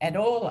at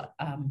all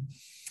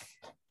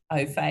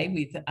au fait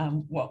with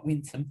what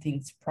Winsome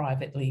thinks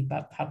privately,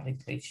 but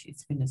publicly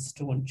she's been a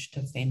staunch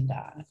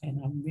defender,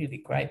 and I'm really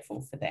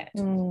grateful for that.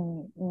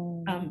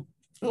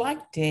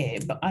 Like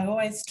Deb, I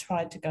always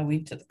try to go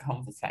into the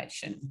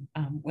conversation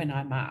when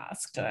I'm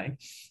asked. I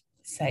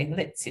say,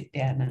 let's sit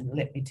down and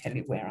let me tell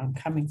you where I'm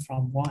coming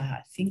from, why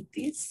I think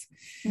this.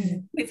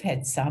 We've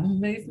had some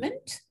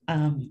movement,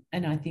 and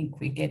I think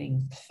we're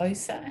getting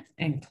closer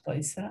and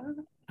closer.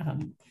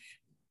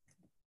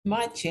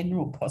 My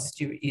general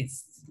posture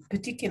is,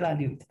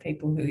 particularly with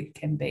people who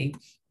can be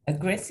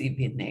aggressive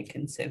in their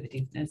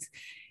conservativeness,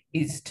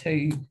 is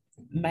to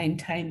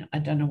maintain, I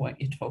don't know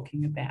what you're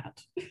talking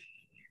about.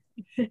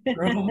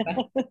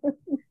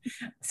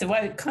 So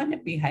I kind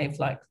of behave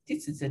like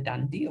this is a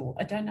done deal.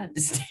 I don't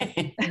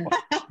understand.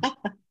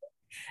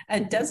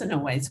 It doesn't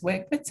always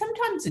work, but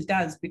sometimes it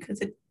does,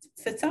 because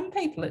for some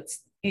people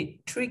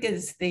it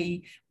triggers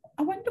the,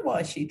 I wonder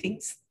why she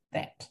thinks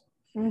that.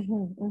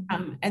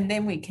 And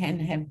then we can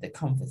have the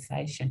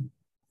conversation.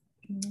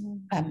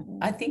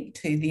 I think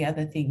too, the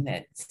other thing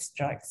that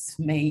strikes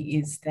me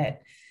is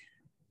that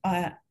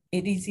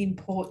it is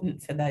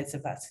important for those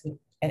of us who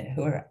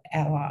are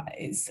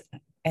allies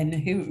and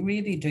who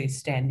really do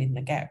stand in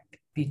the gap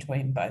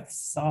between both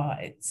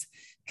sides,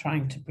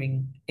 trying to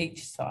bring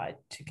each side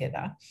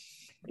together.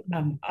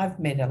 I've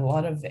met a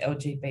lot of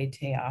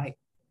LGBTIQ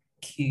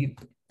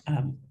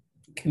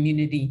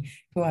community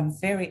who are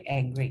very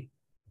angry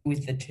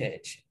with the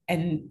church,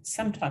 and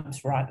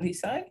sometimes rightly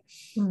so,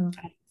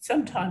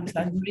 sometimes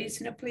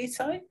unreasonably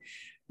so.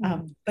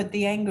 But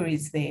the anger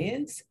is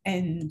theirs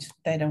and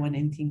they don't want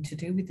anything to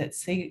do with it.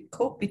 So you're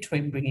caught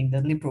between bringing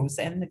the Liberals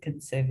and the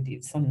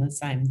Conservatives on the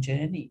same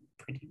journey,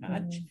 pretty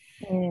much,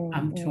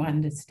 to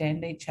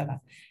understand each other.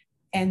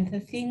 And the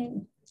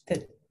thing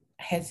that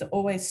has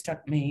always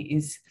struck me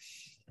is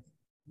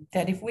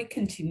that if we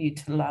continue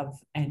to love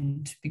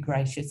and be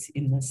gracious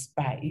in the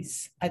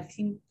space, I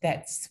think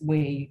that's where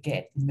you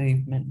get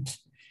movement.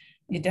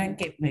 You don't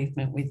get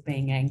movement with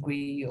being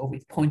angry or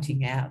with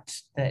pointing out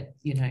that,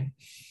 you know,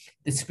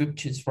 the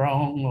scripture's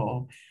wrong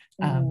or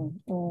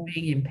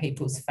being in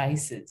people's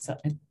faces.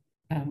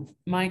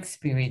 My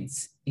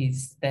experience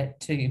is that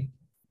to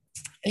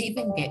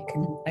even get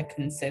a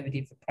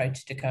conservative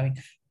approach to going,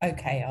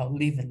 okay, I'll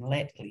live and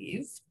let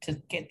live,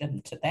 to get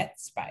them to that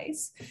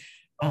space,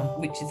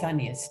 which is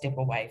only a step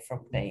away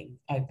from being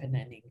open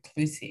and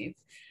inclusive.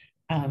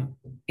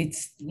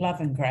 It's love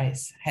and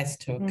grace has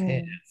to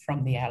occur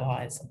from the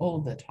allies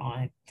all the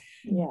time.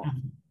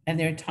 And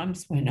there are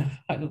times when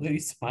I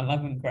lose my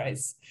love and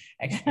grace,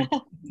 actually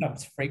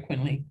comes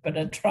frequently, but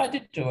I try to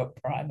do it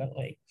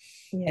privately.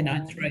 And I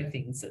throw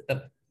things at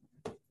the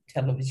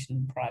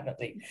television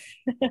privately.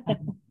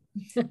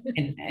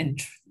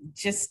 And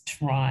just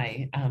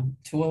try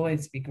to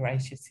always be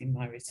gracious in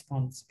my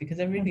response, because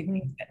I really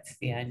think that's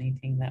the only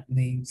thing that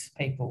moves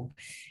people,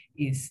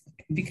 is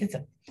because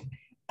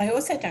I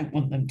also don't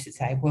want them to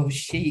say, well,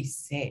 she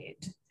said,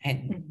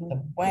 and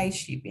the way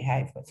she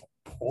behaved was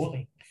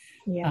appalling.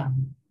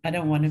 I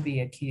don't want to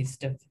be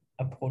accused of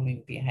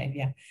appalling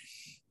behaviour.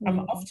 I'm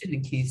often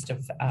accused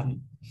of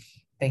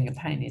being a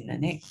pain in the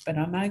neck, but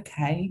I'm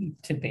okay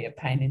to be a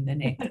pain in the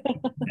neck.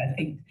 I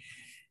think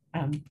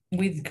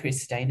with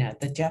Christina,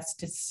 the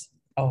justice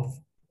of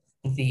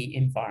the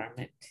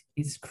environment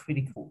is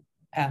critical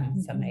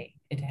for me.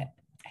 It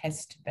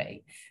has to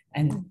be.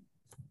 And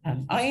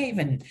I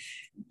even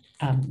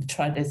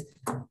try to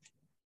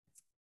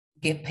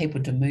get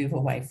people to move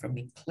away from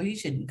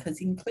inclusion, because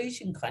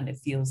inclusion kind of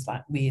feels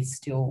like we're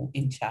still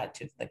in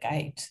charge of the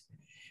gate.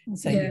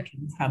 So you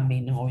can come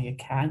in or you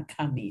can't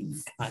come in,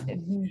 kind of.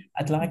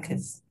 I'd like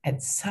us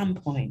at some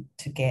point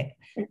to get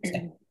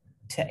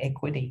to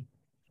equity,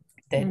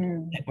 that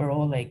we're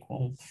all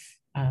equal,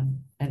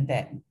 and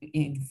that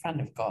in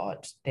front of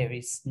God there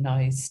is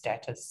no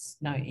status,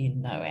 no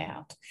in, no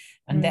out.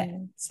 And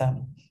that's,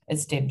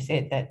 as Deb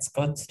said, that's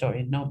God's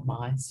story, not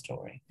my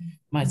story.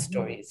 My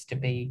story is to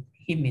be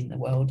Him in the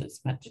world as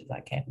much as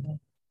I can be.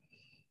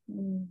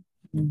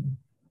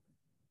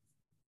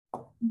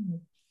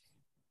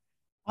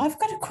 I've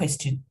got a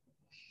question.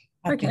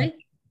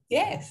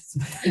 Yes.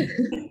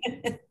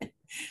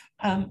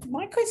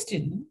 My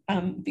question,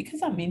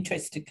 because I'm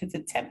interested, because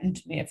it's happened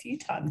to me a few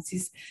times,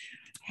 is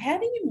how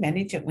do you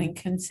manage it when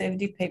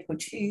Conservative people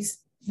choose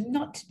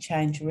not to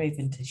change or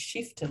even to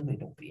shift a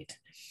little bit?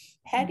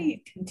 How do you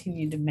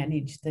continue to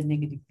manage the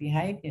negative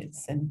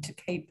behaviours and to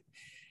keep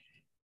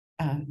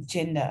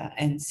gender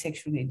and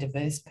sexually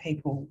diverse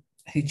people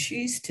who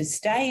choose to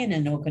stay in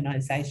an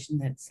organisation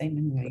that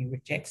seemingly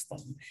rejects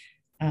them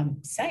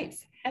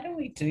safe? How do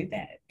we do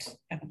that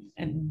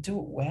and do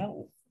it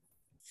well?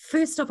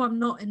 First off, I'm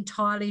not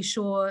entirely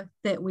sure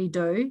that we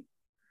do.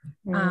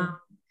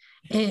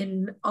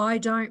 And I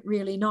don't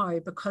really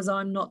know, because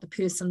I'm not the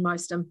person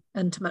most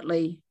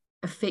intimately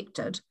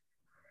affected.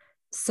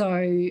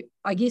 So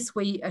I guess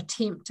we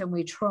attempt and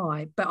we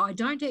try, but I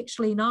don't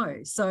actually know.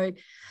 So,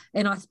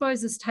 and I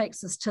suppose this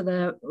takes us to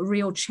the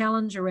real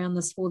challenge around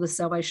this for the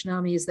Salvation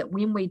Army, is that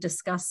when we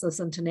discuss this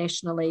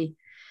internationally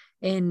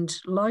and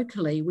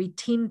locally, we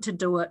tend to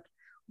do it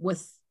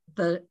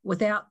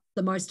without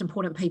the most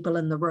important people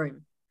in the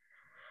room.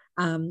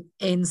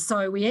 And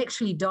so we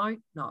actually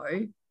don't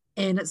know.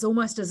 And it's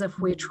almost as if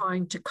we're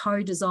trying to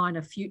co-design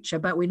a future,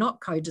 but we're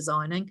not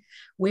co-designing.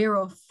 We're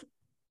off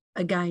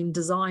again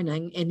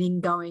designing and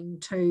then going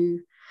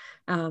to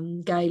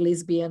gay,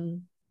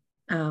 lesbian,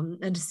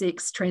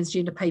 intersex,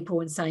 transgender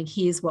people and saying,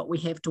 here's what we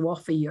have to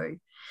offer you,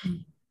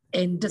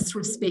 and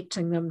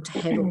disrespecting them to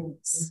have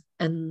voice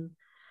in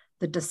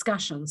the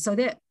discussion. So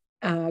that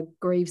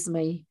grieves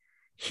me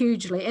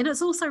hugely. And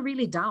it's also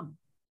really dumb.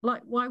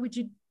 Like, why would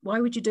you Why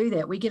would you do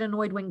that? We get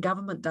annoyed when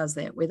government does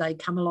that, where they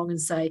come along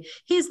and say,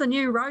 here's the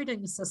new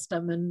roading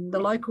system, and the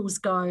locals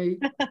go,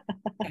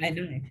 I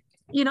know.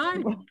 you know,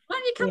 why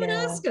don't you come and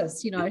ask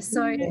us? You know,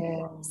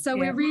 so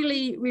we're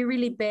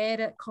really bad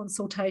at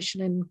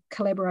consultation and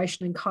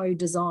collaboration and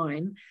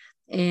co-design,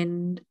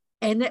 and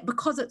that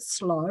because it's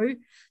slow.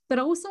 But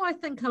also I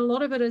think a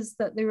lot of it is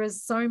that there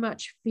is so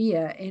much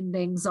fear and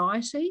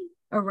anxiety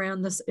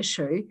around this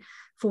issue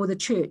for the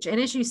church. And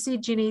as you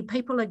said, Jenny,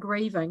 people are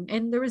grieving,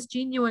 and there is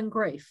genuine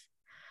grief.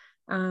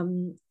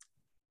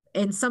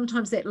 And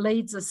sometimes that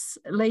leads us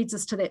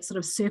to that sort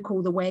of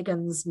circle the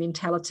wagons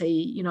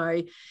mentality, you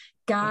know,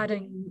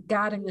 guarding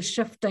the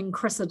shifting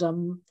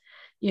Christendom,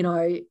 you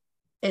know,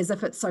 as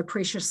if it's so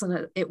precious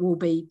and it will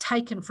be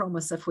taken from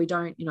us if we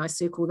don't, you know,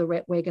 circle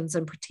the wagons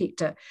and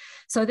protect it.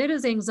 So that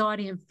is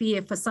anxiety and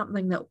fear for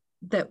something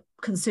that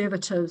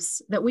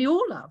conservatives, that we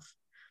all love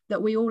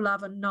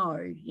and know,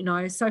 you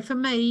know. So for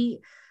me,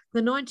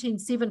 the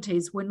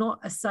 1970s were not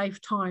a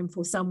safe time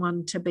for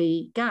someone to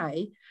be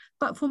gay,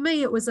 but for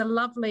me, it was a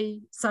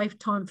lovely, safe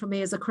time for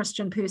me as a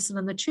Christian person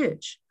in the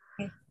church.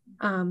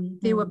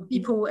 There were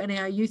people in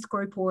our youth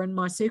group or in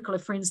my circle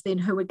of friends then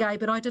who were gay,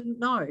 but I didn't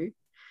know.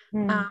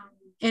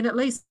 And at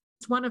least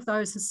one of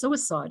those has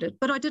suicided,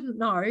 but I didn't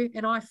know,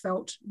 and I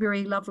felt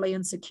very lovely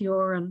and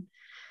secure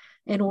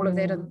and all of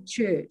that in the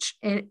church.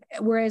 And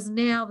whereas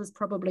now there's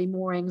probably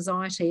more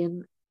anxiety.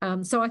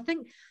 And so I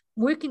think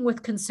working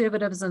with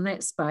conservatives in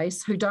that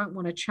space who don't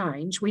want to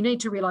change, we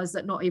need to realise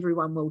that not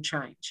everyone will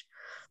change.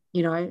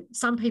 You know,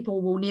 some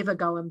people will never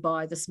go and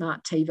buy the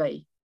smart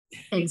TV,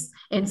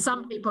 and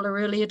some people are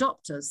early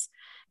adopters.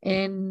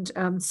 And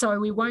so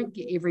we won't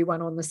get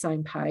everyone on the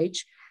same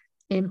page.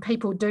 And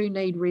people do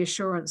need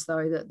reassurance,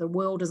 though, that the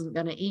world isn't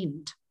going to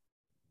end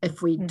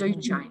if we do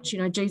change. You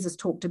know, Jesus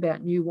talked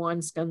about new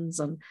wineskins,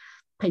 and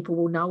people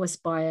will know us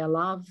by our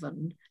love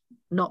and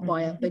not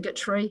by our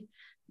bigotry.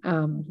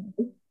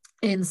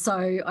 And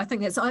so I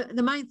think that's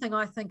the main thing,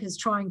 I think, is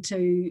trying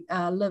to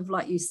live,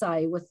 like you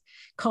say, with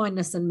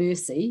kindness and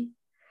mercy.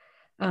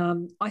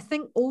 I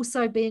think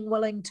also being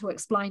willing to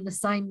explain the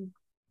same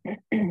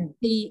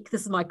key,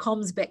 this is my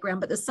comms background,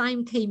 but the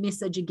same key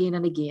message again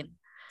and again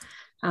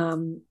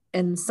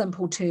in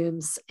simple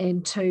terms,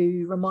 and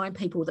to remind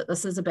people that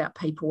this is about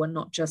people and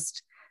not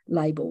just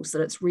labels,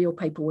 that it's real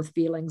people with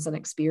feelings and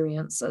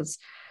experiences.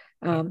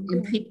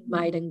 And people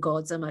made in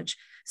God's image.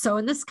 So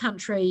in this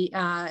country,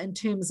 in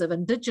terms of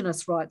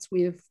Indigenous rights,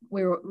 we've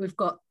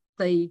got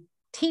the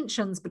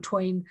tensions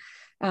between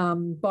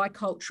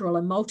bicultural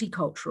and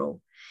multicultural.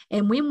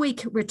 And when we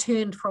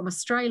returned from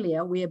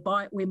Australia, where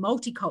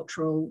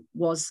multicultural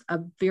was a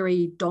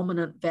very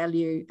dominant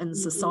value in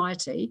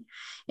society,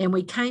 and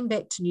we came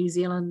back to New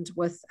Zealand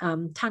with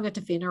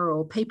tangata whenua,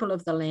 or people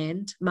of the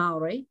land,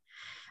 Maori,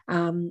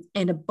 and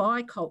a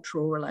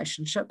bicultural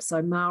relationship,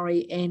 so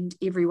Maori and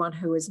everyone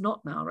who is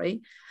not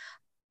Maori,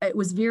 it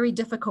was very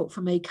difficult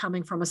for me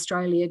coming from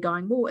Australia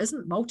going, well,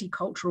 isn't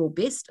multicultural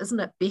best?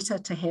 Isn't it better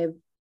to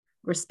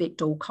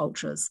respect all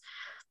cultures?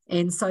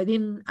 And so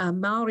then a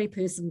Maori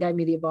person gave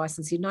me the advice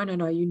and said,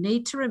 no, you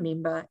need to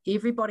remember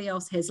everybody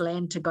else has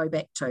land to go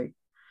back to.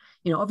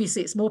 You know,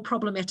 obviously it's more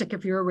problematic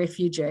if you're a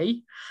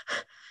refugee,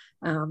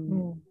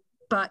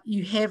 but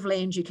you have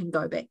land you can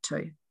go back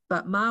to.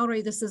 But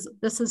Maori, this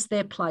is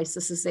their place.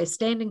 This is their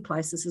standing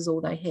place. This is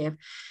all they have.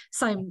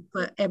 Same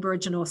for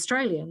Aboriginal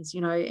Australians,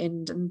 you know,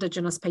 and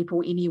Indigenous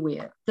people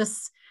anywhere.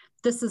 This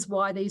is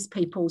why these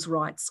people's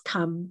rights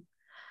come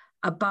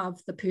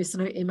above the person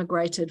who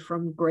immigrated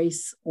from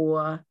Greece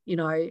or, you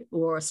know,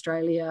 or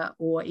Australia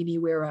or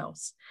anywhere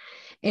else.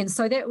 And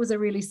so that was a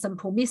really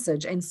simple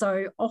message. And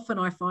so often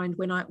I find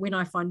when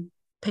I find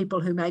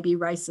people who may be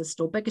racist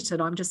or bigoted,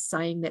 I'm just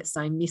saying that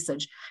same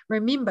message.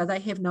 Remember,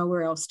 they have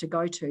nowhere else to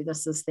go to.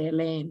 This is their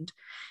land.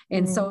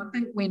 And so I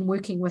think when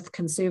working with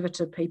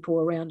conservative people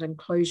around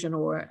inclusion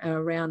or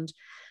around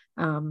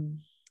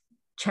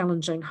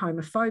challenging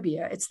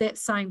homophobia, it's that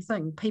same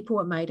thing. People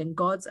are made in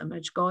God's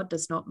image. God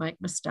does not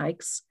make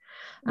mistakes.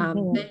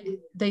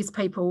 These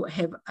people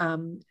have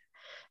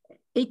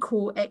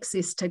equal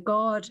access to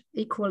God,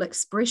 equal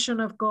expression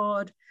of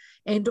God.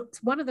 And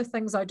one of the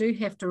things I do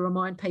have to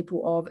remind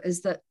people of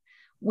is that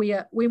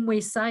when we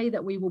say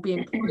that we will be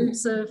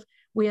inclusive,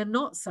 we are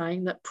not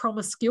saying that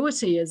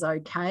promiscuity is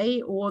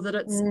okay or that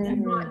it's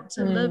right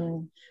to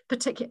live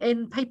particular.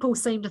 And people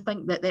seem to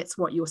think that that's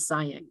what you're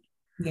saying.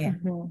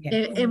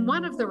 And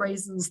one of the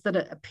reasons that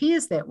it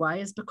appears that way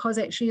is because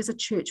actually as a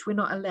church, we're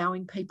not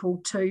allowing people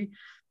to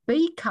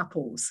be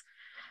couples,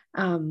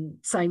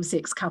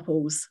 same-sex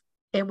couples,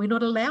 and we're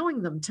not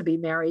allowing them to be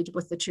married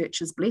with the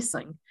church's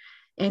blessing.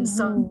 And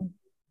so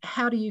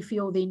how do you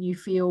feel then? You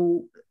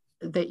feel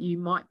that you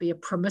might be a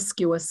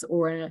promiscuous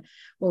or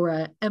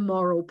a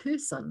immoral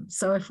person.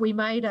 So if we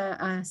made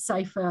a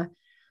safer,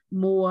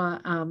 more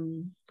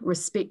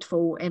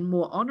respectful and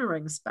more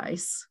honouring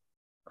space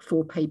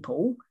for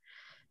people,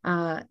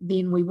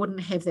 then we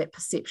wouldn't have that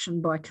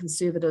perception by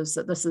conservatives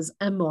that this is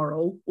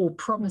immoral or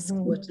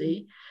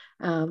promiscuity,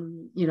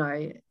 you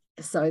know,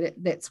 So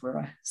that's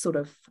where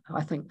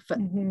I think fit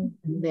in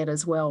that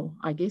as well,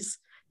 I guess.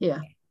 Yeah.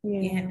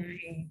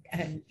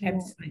 I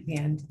absolutely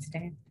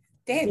understand.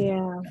 Deb,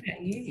 what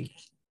about you?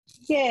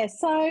 Yeah,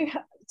 so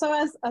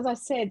as I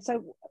said,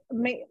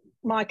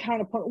 my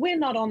current appointment, we're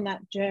not on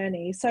that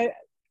journey. So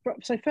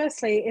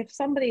firstly, if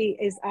somebody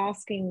is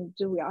asking,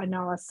 I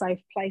know a safe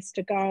place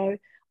to go,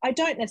 I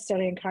don't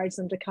necessarily encourage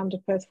them to come to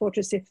Perth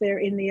Fortress if they're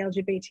in the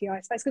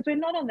LGBTI space, because we're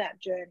not on that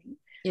journey.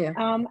 Yeah.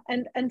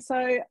 And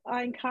so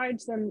I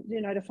encourage them,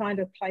 to find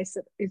a place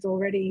that is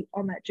already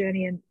on that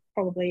journey and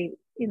probably,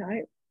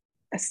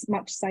 a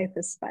much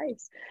safer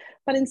space.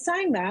 But in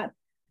saying that,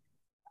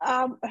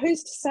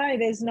 who's to say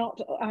there's not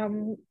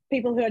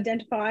people who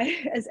identify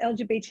as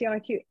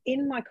LGBTIQ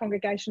in my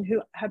congregation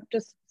who have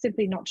just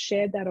simply not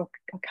shared that or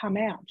come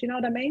out? Do you know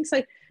what I mean?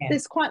 So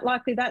there's quite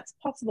likely that's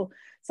possible.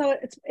 So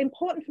it's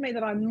important for me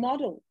that I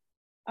model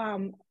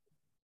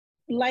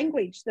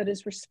language that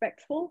is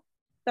respectful,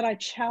 that I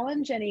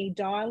challenge any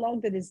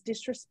dialogue that is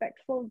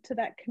disrespectful to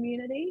that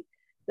community.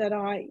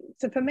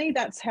 So for me,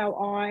 that's how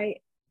I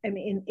am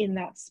in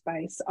that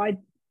space. I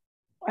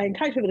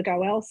encourage people to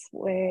go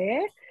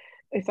elsewhere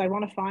if they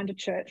want to find a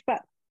church,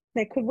 but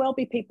there could well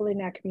be people in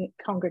our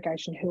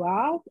congregation who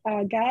are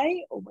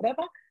gay or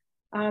whatever.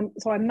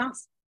 So I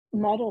must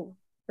model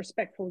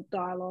respectful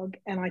dialogue,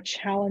 and I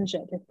challenge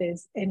it if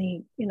there's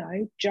any,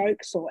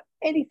 jokes or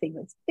anything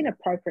that's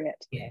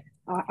inappropriate.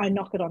 I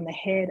knock it on the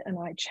head and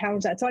I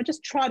challenge that. So I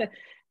just try to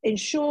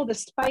ensure the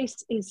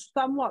space is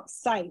somewhat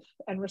safe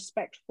and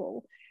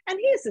respectful. And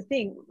here's the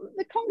thing,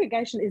 the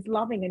congregation is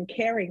loving and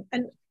caring,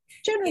 and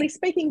generally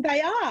speaking,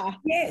 they are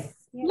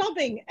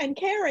loving and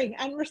caring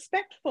and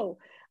respectful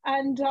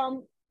and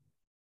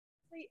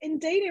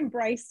indeed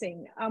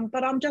embracing.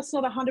 But I'm just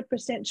not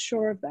 100%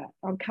 sure of that.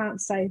 I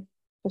can't say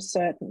for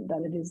certain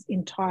that it is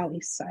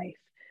entirely safe.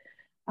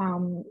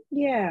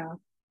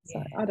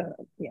 So I don't.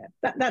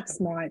 That's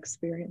my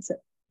experience at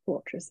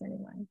Fortress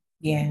anyway.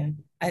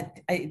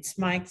 It's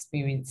my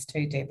experience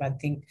too, Deb. I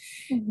think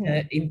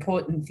the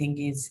important thing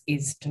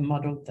is to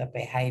model the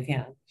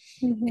behaviour.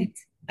 It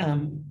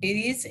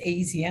is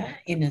easier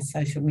in a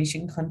social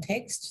mission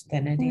context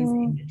than it is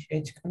in a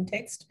church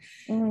context.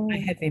 I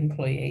have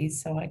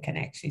employees, so I can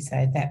actually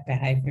say that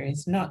behaviour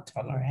is not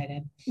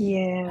tolerated.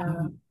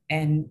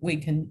 And we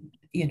can,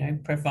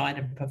 provide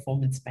a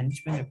performance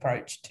management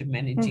approach to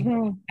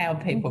managing how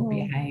people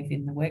behave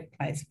in the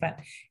workplace.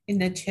 But in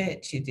the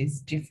church, it is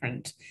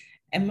different.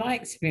 And my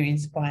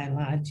experience, by and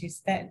large,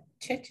 is that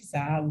churches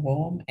are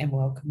warm and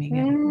welcoming,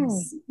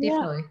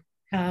 Definitely,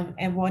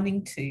 and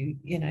wanting to,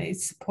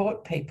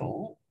 support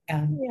people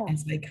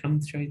as they come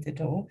through the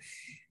door.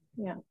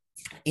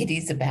 It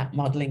is about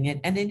modelling it,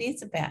 and it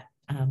is about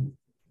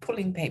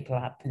pulling people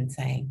up and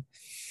saying,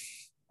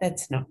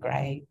 "That's not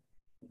great."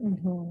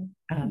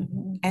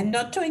 And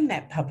not doing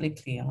that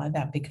publicly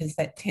either, because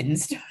that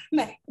tends to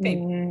make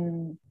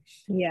people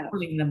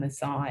pulling them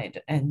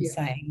aside and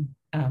saying,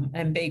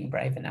 and being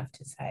brave enough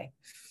to say,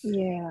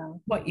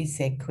 what you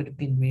said could have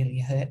been really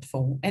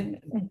hurtful. And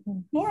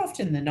more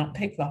often than not,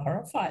 people are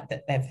horrified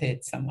that they've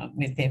hurt someone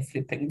with their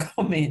flippant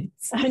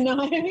comments. I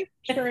know,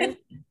 true.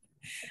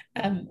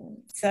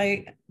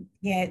 So,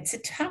 it's a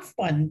tough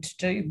one to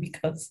do,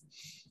 because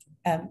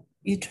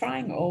you're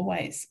trying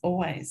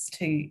always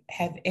to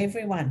have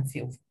everyone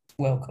feel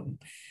welcome.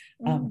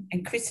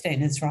 And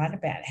Christine is right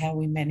about how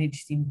we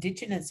manage the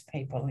Indigenous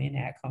people in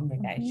our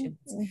congregations.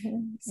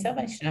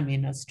 Salvation Army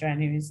in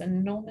Australia is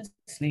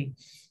enormously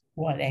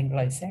white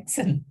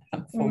Anglo-Saxon,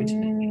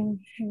 unfortunately.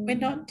 We're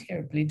not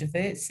terribly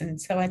diverse, and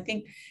so I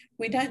think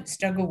we don't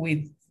struggle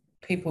with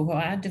people who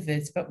are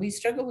diverse, but we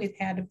struggle with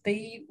how to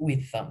be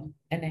with them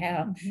and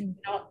how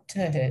not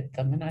to hurt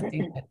them. And I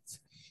think that's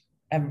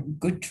a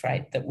good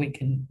trait that we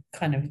can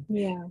kind of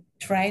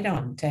trade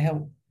on to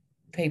help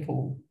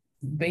people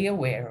be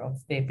aware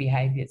of their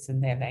behaviours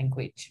and their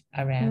language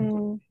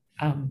around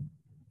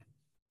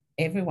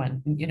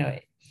everyone.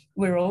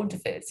 We're all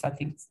diverse. I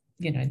think,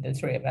 the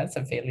three of us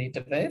are fairly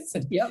diverse,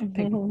 and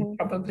people would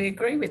probably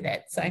agree with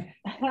that. So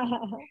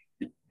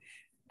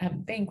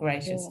being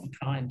gracious and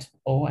kind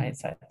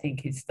always, I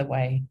think, is the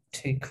way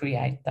to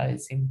create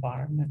those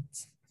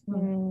environments.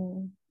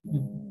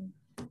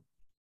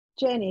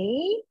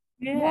 Jenny,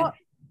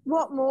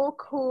 what more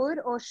could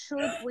or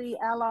should we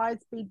allies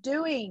be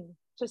doing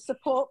to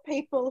support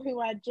people who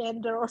are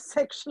gender or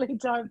sexually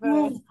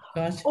diverse,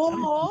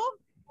 or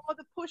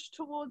the push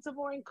towards a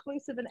more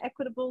inclusive and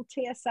equitable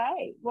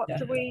TSA? What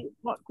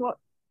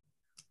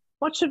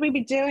should we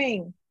be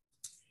doing?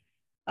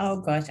 Oh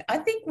gosh, I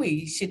think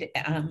we should.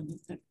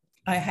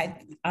 I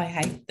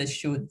hate the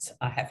shoulds,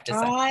 I have to say.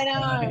 I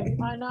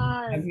know.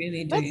 I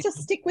really do. Let's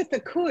just stick with the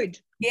could.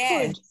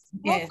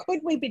 What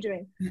could we be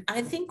doing?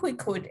 I think we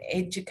could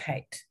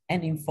educate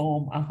and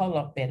inform a whole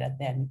lot better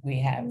than we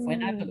have.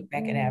 When I look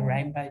back at our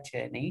rainbow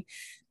journey,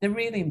 the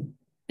really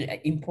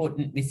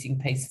important missing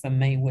piece for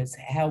me was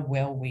how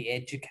well we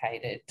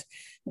educated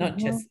not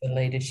just the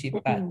leadership,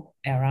 but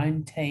our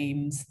own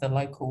teams, the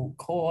local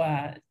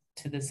core,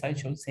 to the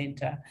social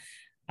centre.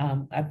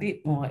 A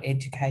bit more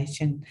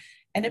education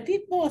and a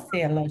bit more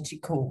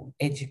theological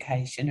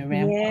education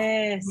around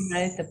Yes.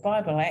 what the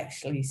Bible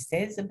actually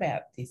says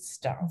about this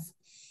stuff.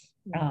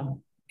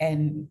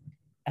 And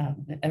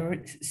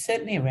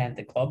certainly around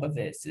the clobber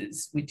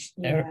verses, which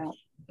are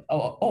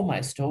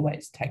almost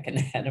always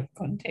taken out of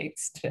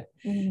context,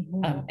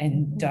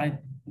 and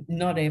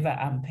not ever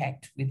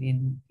unpacked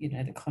within,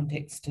 the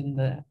context and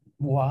the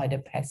wider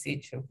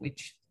passage of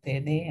which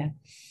they're there.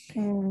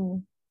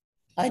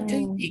 I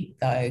do think,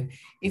 though,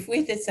 if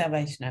we're the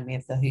Salvation Army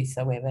of the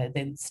whosoever,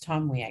 then it's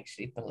time we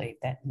actually believe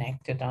that and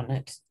acted on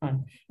it.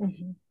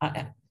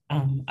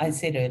 I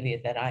said earlier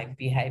that I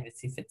behave as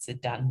if it's a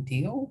done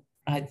deal.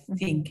 I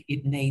think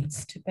it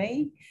needs to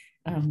be.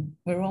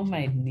 We're all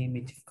made in the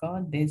image of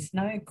God. There's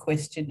no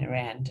question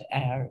around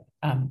our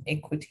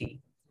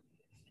equity.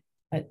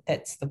 But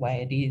that's the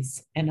way it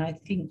is. And I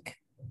think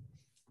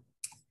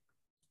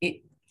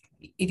it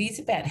is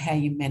about how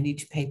you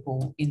manage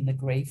people in the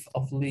grief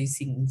of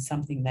losing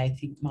something they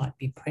think might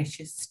be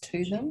precious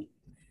to them.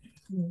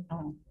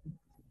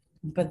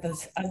 But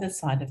the other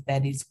side of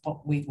that is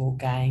what we will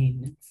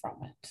gain from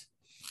it.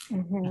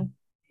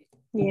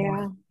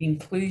 What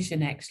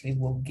inclusion actually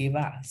will give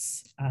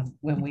us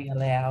when we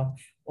allow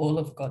all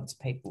of God's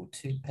people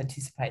to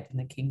participate in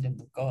the kingdom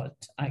of God.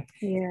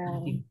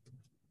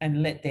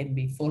 And let them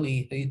be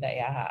fully who they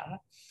are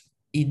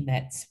in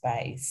that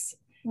space.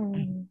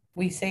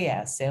 We see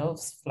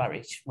ourselves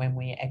flourish when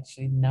we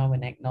actually know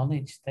and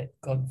acknowledge that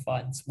God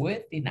finds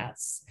worth in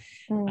us.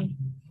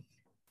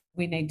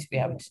 We need to be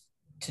able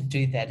to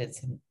do that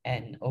as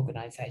an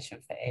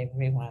organisation for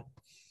everyone.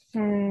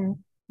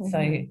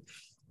 So,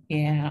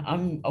 yeah,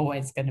 I'm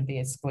always going to be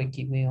a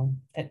squeaky wheel.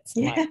 That's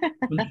my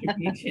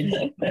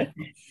contribution.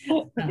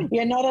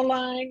 You're not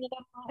alone.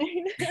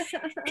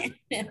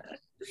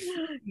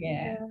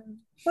 Yeah.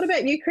 What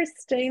about you,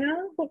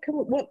 Christina?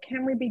 What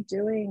can we be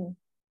doing?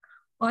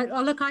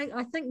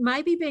 I think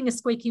maybe being a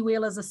squeaky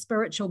wheel is a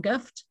spiritual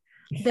gift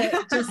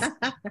that just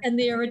in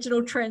the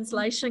original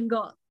translation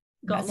got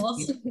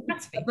lost.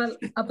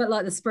 A bit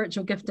like the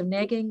spiritual gift of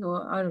nagging,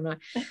 or I don't know.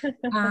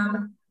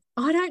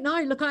 I don't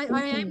know. Look, I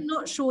am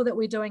not sure that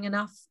we're doing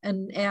enough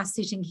in our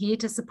setting here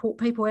to support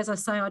people. As I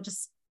say, I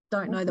just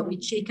don't know that we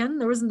check in.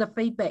 There isn't a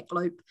feedback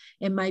loop,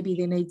 and maybe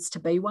there needs to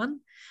be one,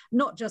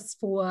 not just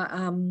for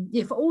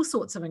all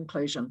sorts of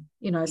inclusion,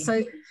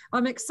 So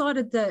I'm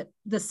excited that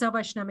the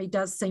Salvation Army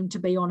does seem to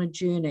be on a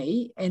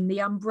journey, and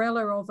the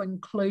umbrella of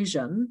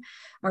inclusion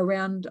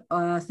around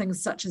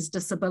things such as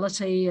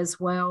disability as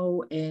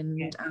well,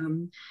 and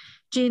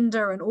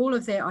gender and all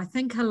of that, I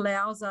think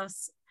allows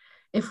us,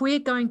 if we're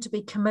going to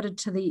be committed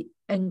to the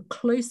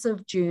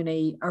inclusive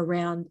journey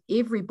around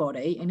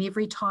everybody and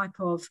every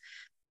type of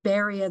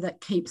barrier that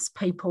keeps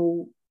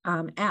people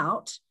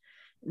out,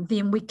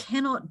 then we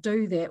cannot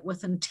do that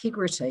with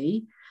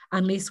integrity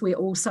unless we're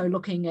also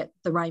looking at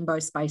the rainbow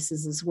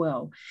spaces as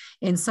well.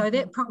 And so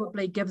that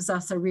probably gives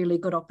us a really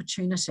good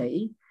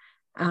opportunity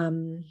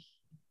to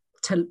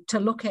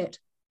look at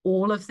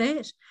all of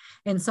that.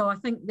 And so I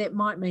think that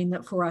might mean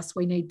that for us,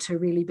 we need to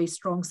really be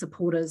strong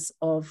supporters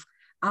of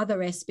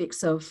other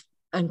aspects of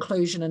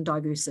inclusion and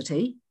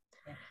diversity,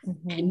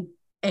 and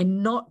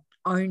not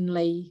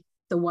only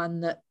the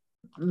one that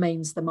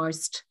means the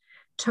most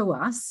to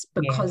us,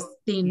 because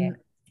then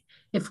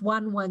if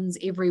one wins,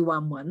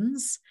 everyone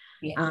wins.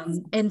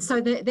 And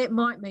so that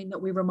might mean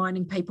that we're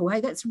reminding people,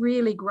 hey, that's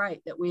really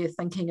great that we're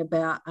thinking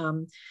about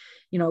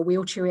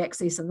wheelchair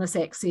access and this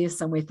access,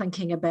 and we're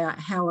thinking about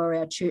how are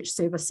our church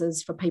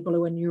services for people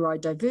who are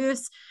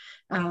neurodiverse.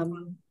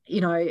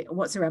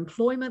 What's our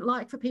employment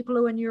like for people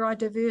who are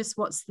neurodiverse?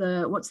 What's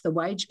the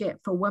wage gap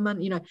for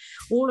women?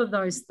 All of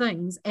those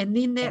things. And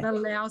then that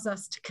allows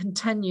us to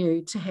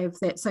continue to have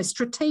that. So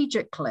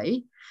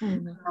strategically,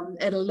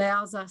 it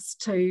allows us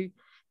to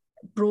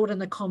broaden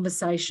the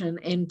conversation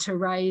and to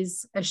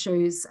raise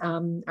issues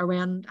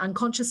around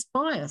unconscious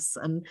bias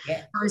and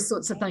those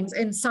sorts of things.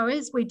 And so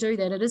as we do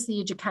that, it is the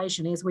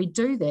education. As we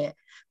do that,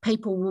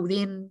 people will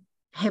then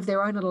have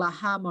their own little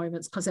aha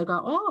moments, because they'll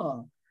go,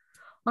 oh,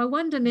 I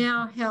wonder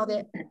now how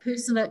that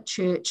person at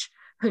church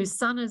whose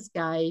son is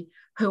gay,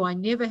 who I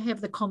never have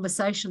the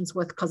conversations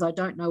with because I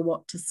don't know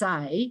what to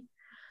say,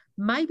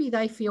 maybe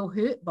they feel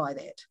hurt by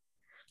that.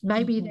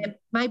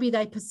 Maybe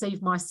they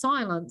perceive my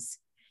silence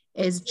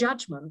as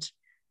judgment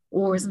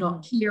or as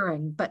not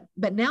hearing. But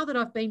now that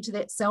I've been to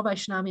that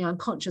Salvation Army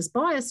unconscious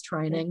bias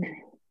training,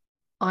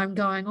 I'm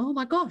going, oh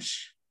my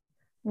gosh,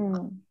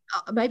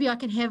 maybe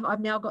I've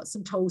now got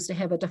some tools to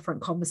have a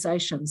different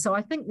conversation. So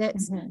I think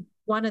that's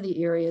one of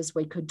the areas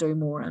we could do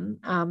more in.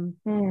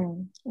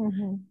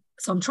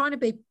 So I'm trying to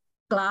be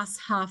glass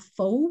half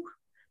full,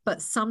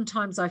 but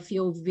sometimes I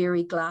feel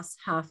very glass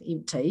half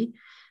empty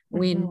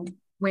when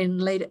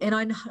leader, and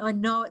I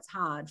know it's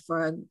hard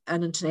for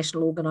an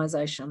international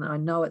organisation. I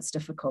know it's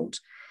difficult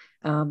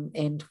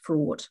and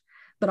fraught,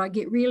 but I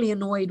get really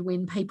annoyed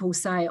when people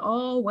say,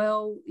 oh,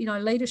 well,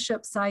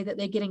 leadership say that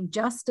they're getting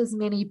just as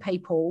many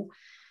people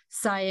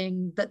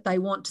saying that they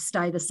want to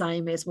stay the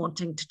same as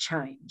wanting to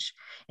change.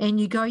 And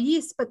you go,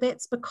 yes, but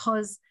that's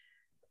because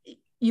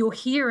you're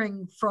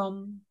hearing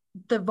from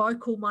the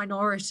vocal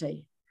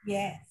minority.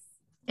 Yes.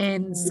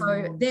 And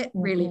so that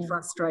really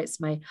frustrates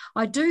me.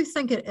 I do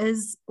think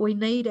we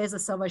need, as a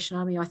Salvation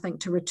Army, I think,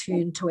 to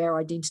return to our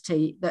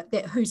identity,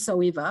 that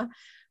whosoever,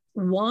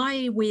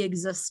 why we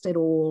exist at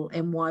all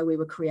and why we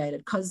were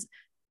created. Because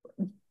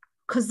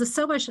the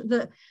Salvation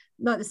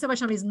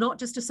Army is not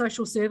just a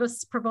social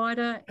service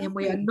provider, and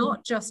we are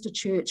not just a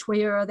church.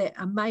 We are that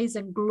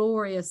amazing,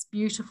 glorious,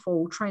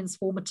 beautiful,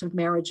 transformative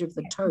marriage of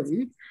the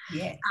two.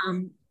 Yes.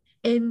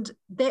 And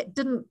that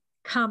didn't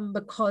come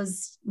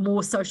because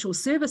more social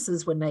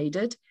services were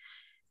needed.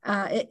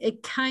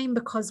 It came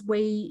because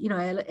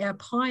our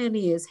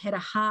pioneers had a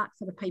heart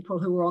for the people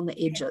who were on the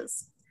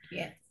edges.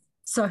 Yes.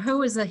 So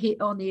who is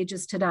on the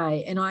edges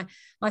today? And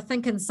I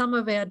think in some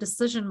of our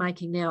decision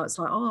making now, it's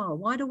like, oh,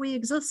 why do we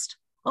exist?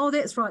 Oh,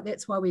 that's right.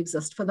 That's why we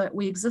exist.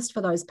 We exist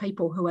for those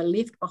people who are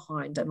left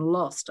behind and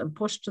lost and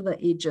pushed to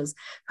the edges,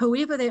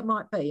 whoever that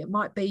might be. It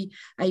might be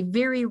a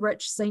very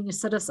rich senior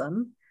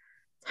citizen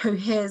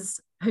whose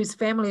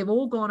family have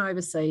all gone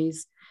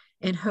overseas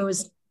and who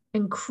is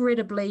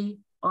incredibly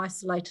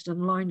isolated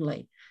and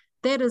lonely.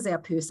 That is our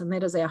person.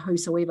 That is our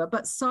whosoever.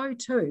 But so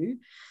too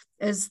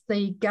is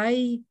the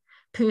gay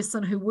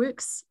person who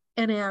works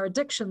in our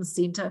addiction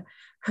centre,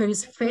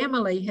 whose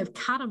family have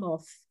cut him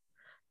off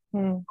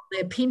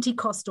their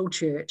Pentecostal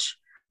church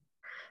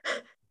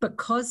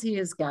because he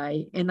is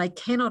gay and they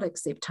cannot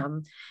accept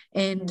him,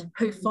 and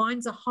who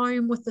finds a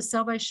home with the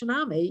Salvation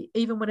Army,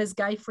 even when his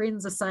gay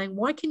friends are saying,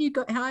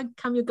 how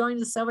come you're going to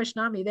the Salvation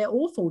Army? They're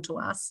awful to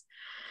us.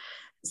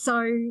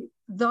 So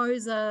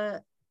those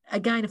are,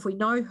 again, if we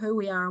know who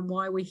we are and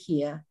why we're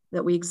here,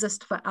 that we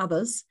exist for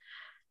others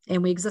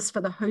and we exist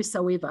for the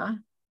whosoever,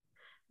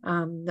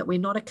 that we're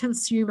not a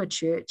consumer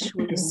church,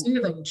 we're a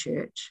serving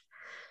church,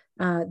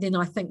 then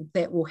I think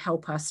that will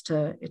help us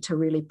to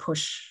really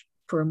push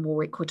for a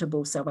more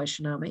equitable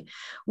Salvation Army.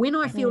 When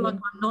I feel like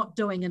I'm not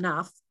doing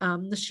enough,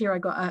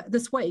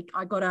 this week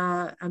I got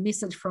a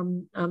message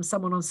from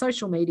someone on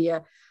social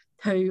media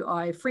who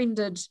I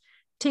friended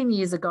 10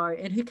 years ago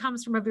and who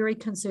comes from a very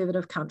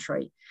conservative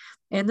country.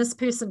 And this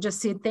person just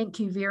said, "Thank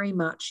you very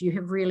much. You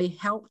have really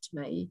helped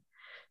me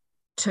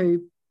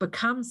to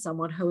become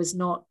someone who is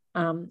not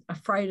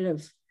afraid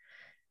of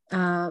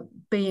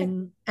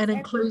being an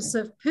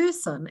inclusive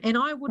person." And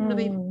I wouldn't have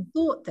even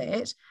thought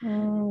that.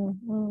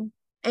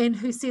 And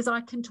who says,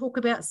 I can talk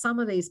about some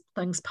of these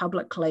things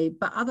publicly,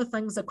 but other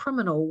things are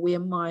criminal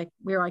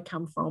where I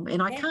come from,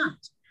 and I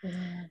can't.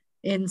 Yeah.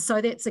 And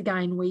so that's,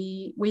 again,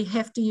 we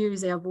have to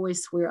use our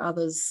voice where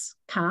others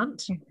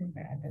can't.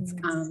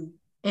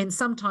 And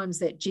sometimes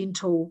that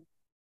gentle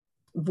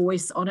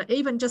voice on it,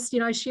 even just,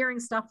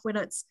 sharing stuff when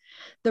it's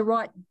the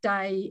right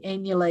day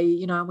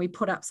annually, and we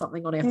put up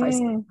something on our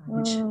Facebook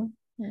page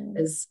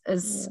is a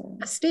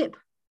step.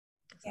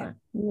 So.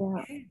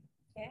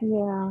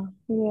 Yeah.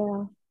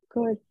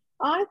 Good.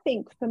 I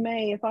think for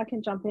me, if I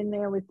can jump in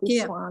there with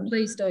this one.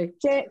 Please do.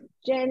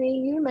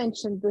 Jenny, you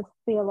mentioned the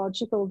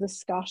theological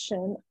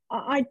discussion.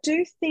 I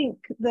do think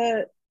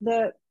the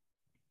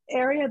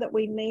area that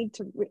we need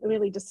to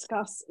really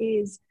discuss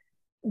is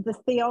the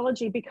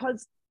theology,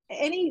 because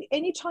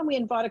any time we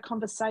invite a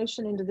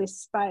conversation into this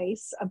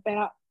space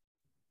about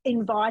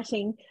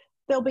inviting,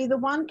 there'll be the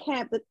one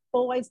camp that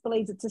always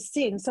believes it's a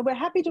sin. So we're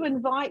happy to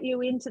invite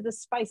you into the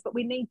space, but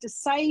we need to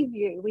save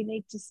you. We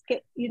need to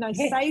get,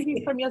 save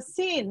you from your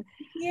sin.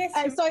 Yes.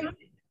 And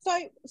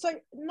so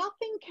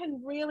nothing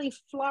can really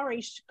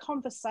flourish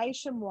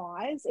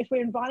conversation-wise if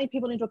we're inviting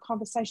people into a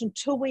conversation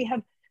till we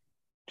have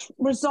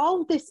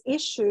resolved this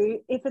issue,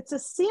 if it's a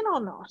sin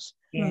or not.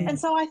 Yeah. And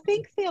so I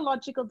think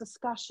theological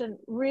discussion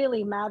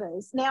really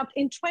matters. Now,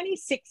 in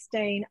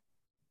 2016,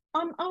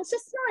 I was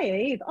just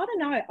naive. I don't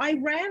know. I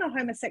ran a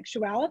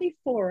homosexuality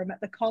forum at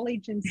the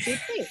college in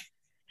Sydney.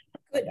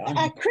 Good.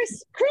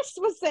 Chris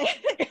was there.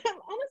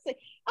 Honestly,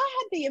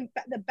 I had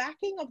the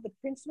backing of the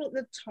principal at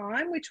the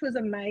time, which was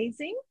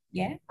amazing.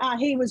 Yeah.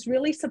 He was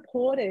really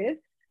supportive.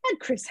 I had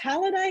Chris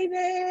Halliday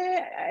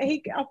there.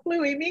 I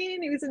flew him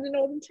in. He was in the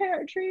Northern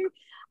Territory.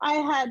 I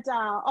had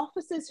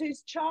officers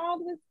whose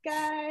child was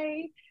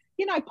gay.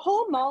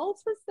 Paul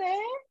Moles was there.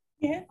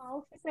 Yeah,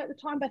 officer at the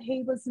time, but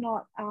he was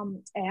not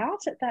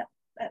out at that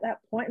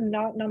point, and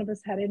none of us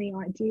had any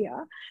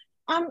idea.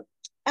 And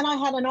I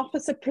had an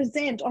officer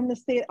present on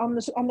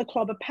the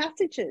Clobber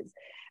passages,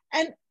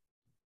 and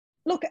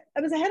look, it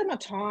was ahead of my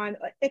time.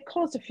 It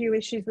caused a few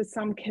issues with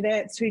some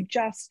cadets who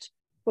just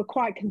were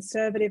quite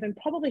conservative and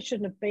probably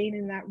shouldn't have been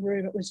in that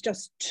room. It was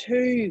just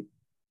too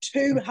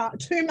hard,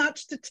 too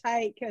much to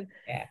take, and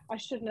I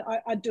shouldn't.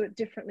 I'd do it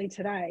differently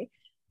today.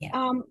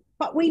 Yeah.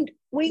 But we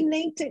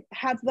need to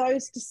have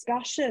those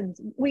discussions.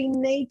 We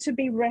need to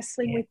be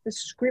wrestling with the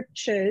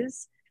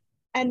scriptures,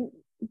 and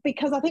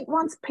because I think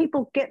once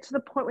people get to the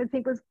point where they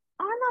think, I'm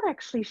not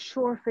actually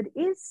sure if it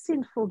is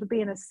sinful to be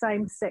in a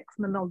same-sex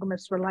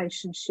monogamous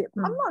relationship.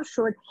 I'm not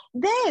sure.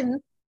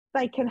 Then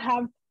they can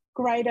have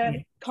greater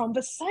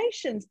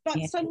conversations. But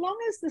so long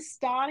as the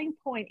starting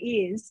point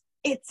is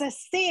it's a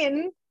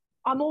sin,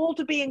 I'm all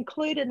to be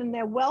included and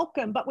they're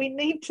welcome, but we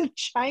need to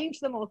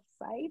change them or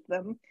save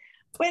them.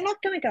 we're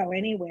not going to go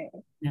anywhere.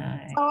 No.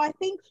 So I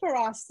think for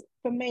us,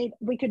 for me,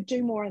 we could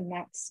do more in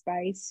that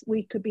space.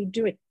 We could be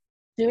doing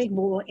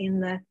more in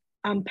the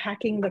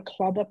unpacking the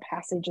clobber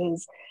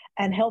passages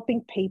and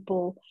helping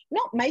people,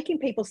 not making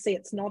people see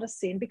it's not a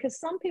sin, because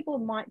some people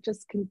might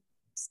just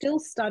still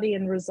study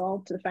and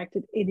resolve to the fact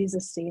that it is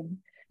a sin.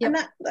 Yep. And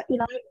that, you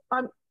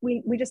know,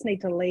 we just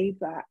need to leave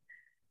that.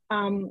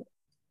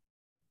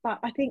 But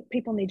I think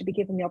people need to be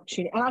given the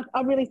opportunity. And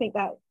I really think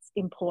that's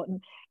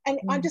important. And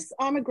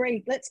I'm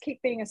agreed. Let's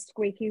keep being a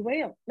squeaky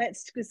wheel.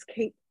 Let's just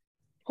keep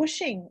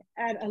pushing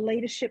at a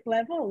leadership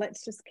level.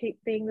 Let's just keep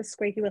being the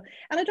squeaky wheel.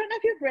 And I don't know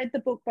if you've read the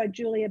book by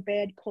Julia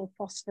Baird called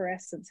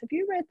Phosphorescence. Have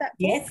you read that book?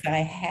 Yes, I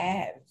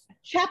have.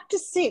 Chapter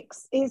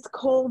 6 is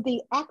called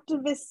The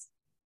Activist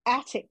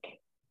Attic.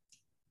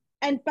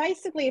 And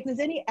basically, if there's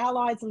any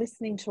allies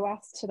listening to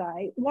us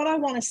today, what I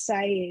want to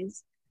say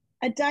is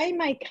a day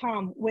may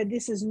come where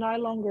this is no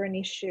longer an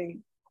issue,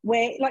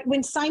 where, like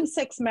when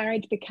same-sex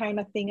marriage became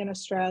a thing in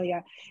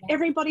Australia,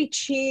 everybody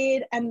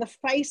cheered and the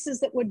faces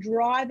that were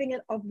driving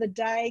it of the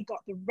day got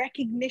the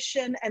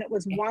recognition and it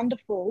was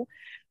wonderful.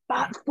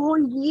 But for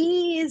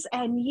years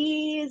and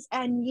years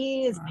and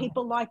years,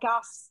 people like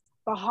us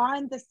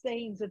behind the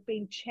scenes have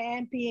been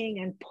championing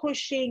and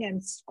pushing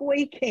and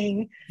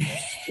squeaking.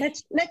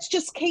 Let's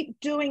just keep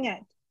doing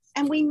it.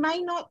 And we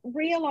may not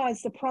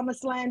realise the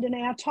promised land in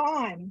our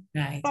time,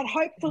 but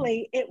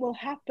hopefully it will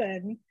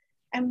happen.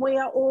 And we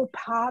are all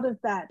part of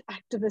that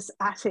activist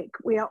attic.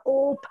 We are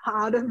all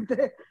part of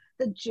the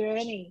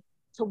journey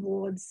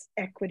towards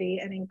equity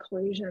and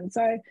inclusion.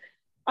 So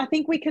I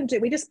think we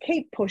just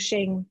keep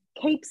pushing,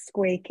 keep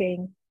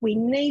squeaking. We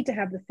need to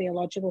have the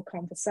theological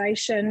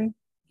conversation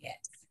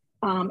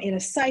in a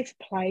safe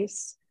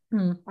place.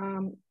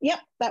 Yep,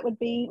 that would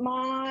be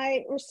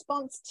my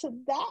response to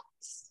that.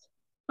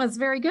 That's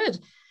very good.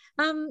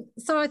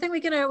 So I think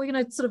we're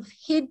gonna sort of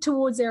head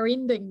towards our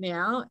ending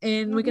now,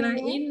 and we're gonna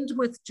end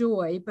with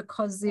joy,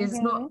 because there's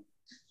not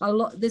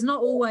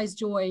always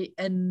joy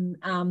in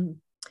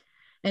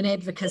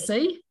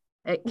advocacy.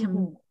 It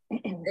can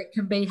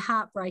be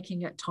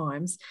heartbreaking at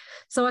times.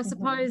 So I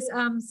suppose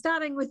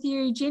starting with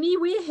you, Jenny,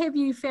 where have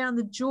you found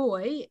the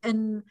joy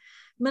in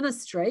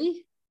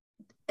ministry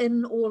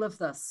in all of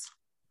this?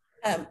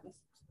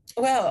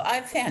 Well,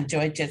 I found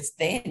joy just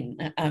then.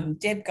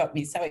 Deb got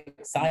me so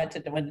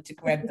excited I wanted to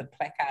grab the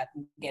placard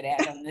and get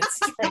out on the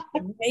street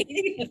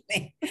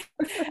immediately.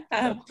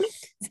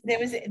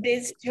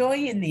 There's joy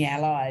in the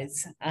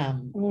allies,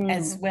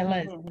 as well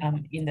as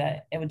in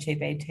the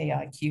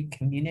LGBTIQ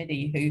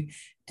community, who,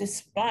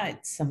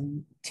 despite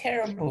some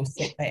terrible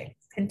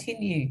setbacks,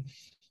 continue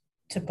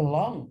to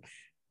belong.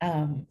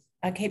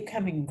 I keep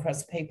coming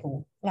across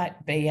people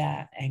like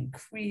Bea and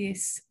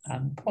Chris,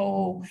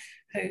 Paul,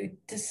 who,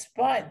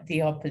 despite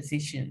the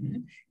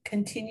opposition,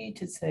 continue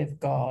to serve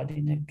God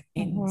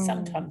in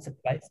sometimes a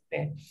place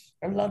where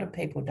a lot of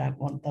people don't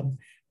want them.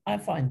 I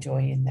find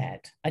joy in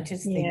that. I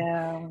just think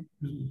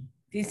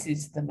this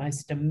is the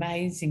most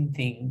amazing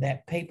thing,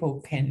 that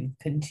people can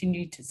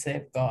continue to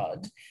serve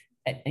God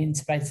in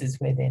spaces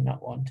where they're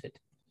not wanted.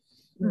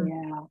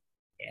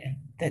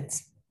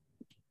 That's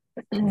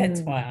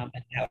why I'm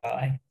an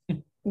ally.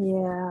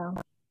 Yeah,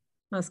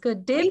 that's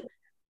good. Deb?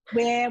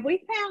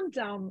 We found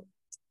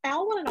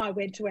Alwyn and I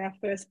went to our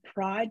first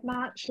Pride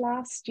March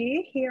last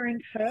year here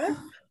in Perth.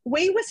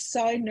 We were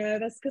so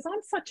nervous because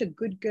I'm such a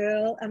good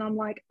girl, and I'm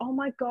like, oh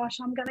my gosh,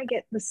 I'm going to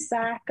get the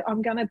sack.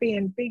 I'm going to be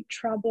in big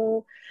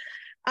trouble.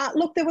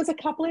 Look, there was a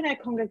couple in our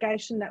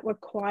congregation that were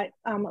quite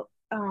not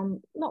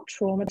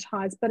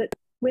traumatized, but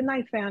when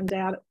they found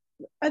out.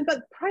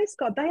 But praise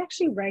God, they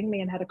actually rang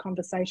me and had a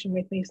conversation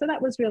with me. So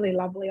that was really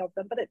lovely of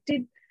them. But it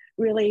did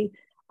really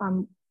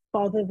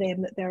bother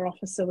them that their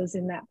officer was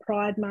in that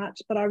Pride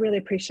March. But I really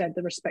appreciate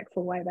the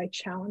respectful way they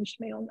challenged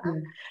me on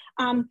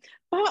that.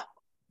 But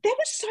there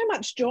was so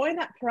much joy in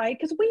that parade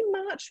because we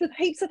marched with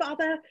heaps of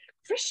other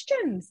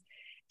Christians.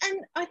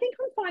 And I think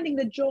I'm finding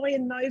the joy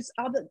in those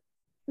other,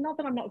 not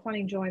that I'm not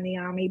finding joy in the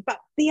army, but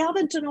the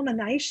other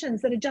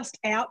denominations that are just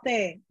out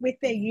there with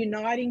their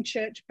Uniting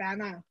Church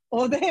banner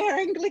or their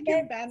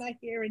Anglican banner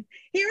here in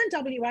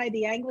WA.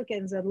 The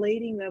Anglicans are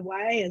leading the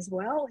way as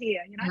well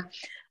here, you know.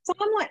 So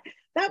I'm like,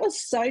 that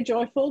was so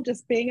joyful,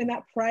 just being in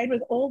that parade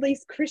with all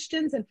these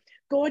Christians and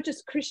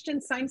gorgeous Christian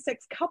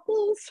same-sex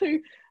couples who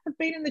have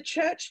been in the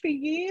church for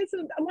years.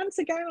 And once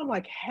again, I'm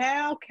like,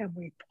 how can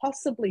we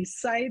possibly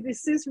say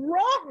this is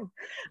wrong?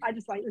 I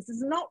just like, this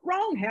is not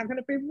wrong. How can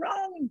it be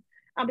wrong?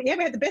 But yeah,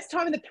 we had the best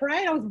time in the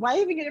parade. I was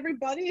waving at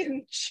everybody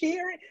and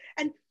cheering.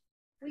 And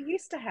we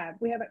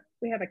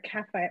have a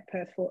cafe at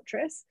Perth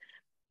Fortress,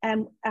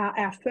 and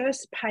our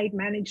first paid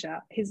manager,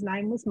 his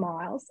name was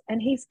Miles,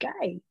 and he's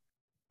gay,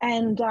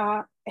 and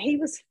he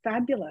was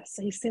fabulous.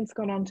 He's since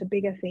gone on to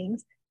bigger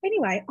things.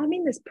 Anyway, I'm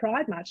in this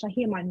Pride March. I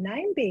hear my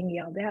name being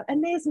yelled out,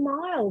 and there's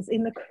Miles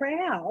in the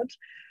crowd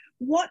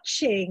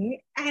watching.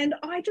 And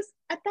I just,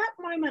 at that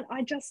moment,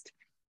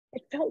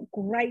 it felt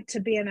great to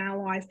be an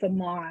ally for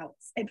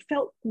Miles. It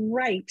felt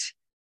great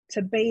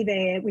to be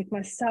there with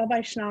my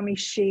Salvation Army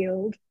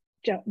shield,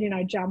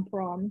 jumper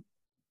on,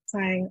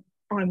 saying,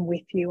 I'm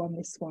with you on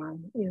this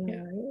one, you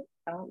know.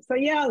 So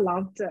yeah, I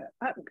loved it.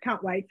 I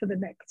can't wait for the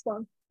next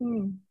one.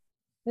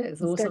 That's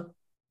It's awesome. good.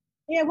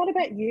 Yeah, what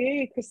about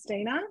you,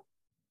 Christina?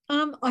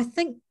 I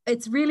think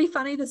it's really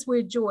funny, this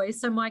word joy.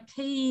 So my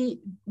key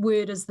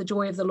word is the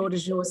joy of the Lord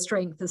is your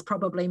strength is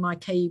probably my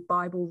key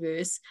Bible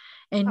verse.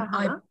 And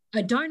I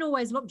don't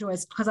always look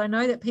joyous because I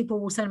know that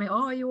people will say to me,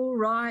 oh, you're all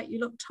right, you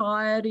look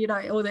tired, you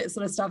know, all that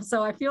sort of stuff.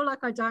 So I feel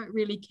like I don't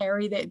really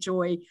carry that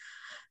joy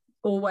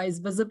always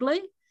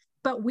visibly.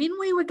 But when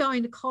we were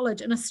going to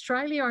college in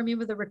Australia, I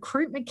remember the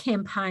recruitment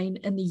campaign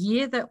in the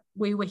year that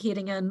we were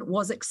heading in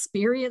was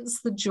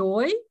Experience the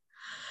Joy.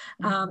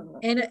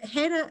 And it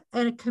had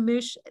a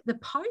commercial, the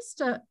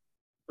poster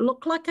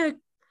looked like a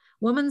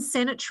women's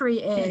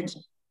sanitary ad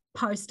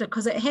poster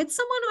because it had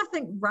someone, I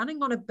think,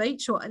 running on a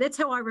beach, or that's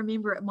how I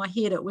remember it in my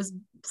head. It was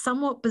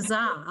somewhat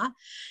bizarre,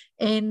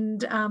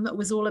 and it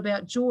was all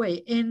about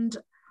joy. And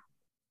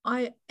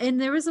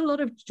there is a lot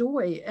of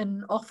joy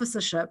in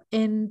officership,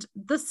 and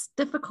this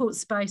difficult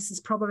space has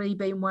probably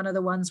been one of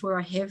the ones where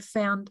I have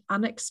found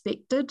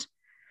unexpected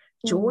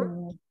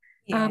joy.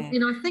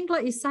 And I think,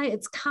 like you say,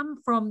 it's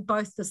come from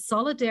both the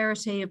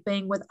solidarity of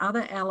being with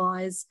other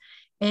allies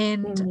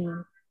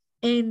and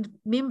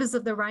members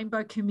of the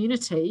rainbow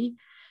community,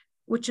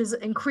 which is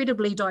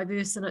incredibly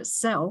diverse in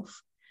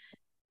itself.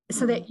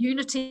 So that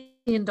unity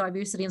and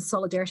diversity and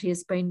solidarity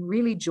has been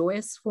really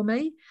joyous for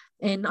me.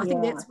 And I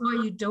think that's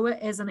why you do it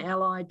as an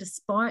ally,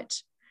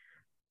 despite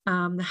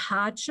the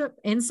hardship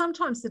and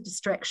sometimes the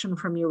distraction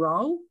from your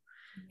role.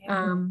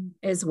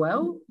 As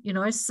well, you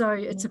know, so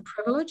it's a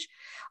privilege.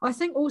 I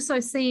think also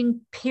seeing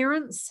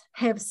parents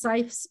have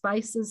safe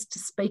spaces to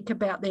speak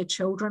about their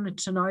children and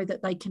to know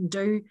that they can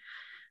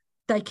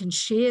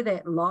share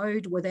that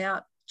load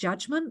without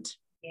judgment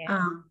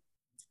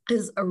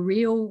is a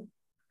real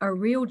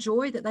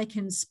joy, that they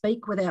can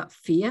speak without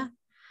fear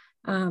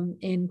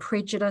and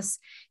prejudice.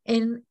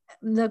 And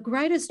the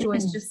greatest joy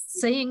is just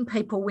seeing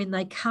people when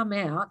they come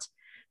out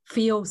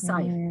feel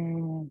safe.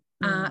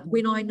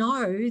 When I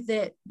know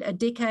that a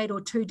decade or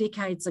 2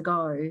 decades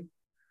ago,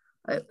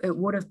 it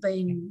would have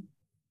been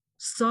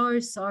so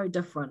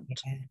different.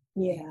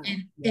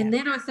 And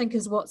that, I think,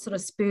 is what sort of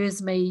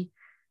spurs me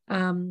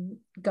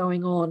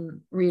going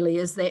on, really,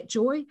 is that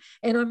joy.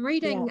 And I'm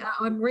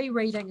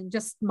rereading, and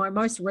just my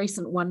most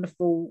recent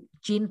wonderful,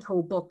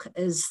 gentle book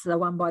is the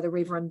one by the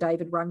Reverend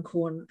David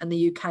Runcorn in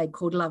the UK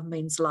called Love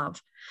Means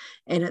Love.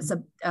 And it's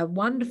a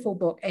wonderful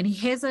book. And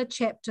he has a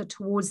chapter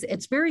towards,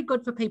 it's very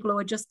good for people who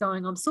are just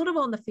going, I'm sort of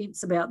on the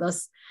fence about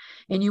this.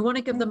 And you want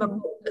to give them a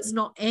book that's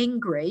not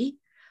angry,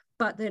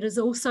 but that is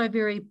also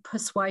very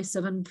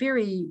persuasive and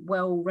very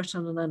well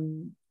written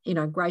and, you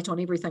know, great on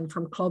everything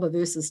from clobber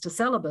verses to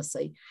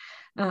celibacy.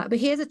 But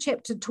he has a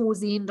chapter towards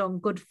the end on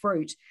good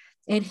fruit.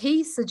 And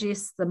he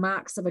suggests the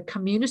marks of a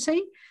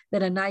community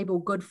that enable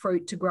good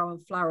fruit to grow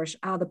and flourish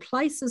are the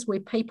places where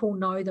people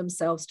know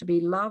themselves to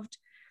be loved,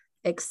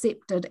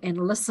 accepted, and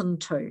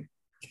listened to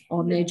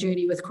on their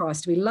journey with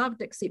Christ, to be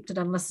loved, accepted,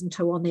 and listened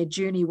to on their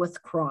journey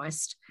with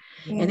Christ.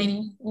 And then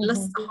he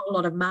lists a whole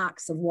lot of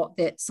marks of what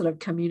that sort of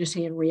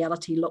community and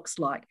reality looks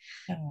like.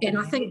 And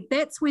I think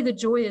that's where the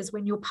joy is,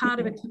 when you're part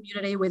of a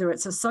community, whether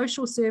it's a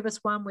social service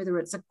one, whether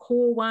it's a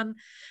core one,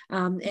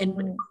 and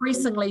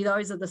increasingly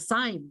those are the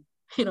same,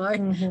 you know,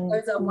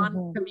 those are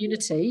one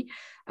community,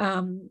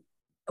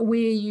 where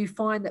you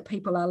find that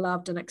people are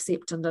loved and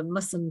accepted and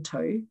listened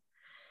to.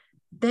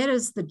 That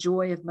is the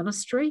joy of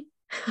ministry.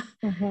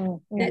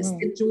 That's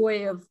the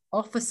joy of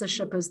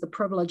officership, is the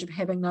privilege of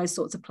having those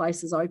sorts of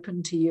places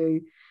open to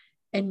you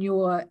in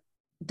your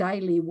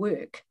daily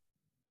work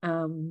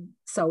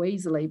so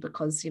easily,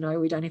 because, you know,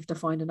 we don't have to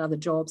find another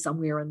job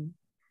somewhere and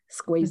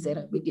squeeze that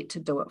in. We get to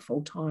do it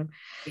full time.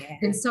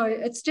 And so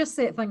it's just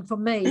that thing for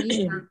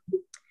me.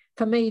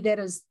 For me, that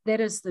is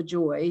the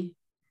joy,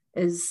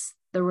 is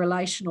the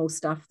relational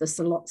stuff, the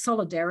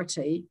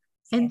solidarity,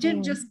 and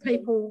then just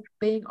people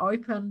being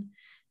open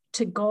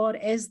to God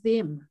as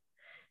them.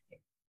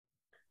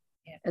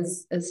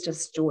 Is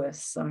just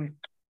joyous. So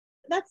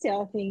that's the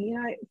other thing, you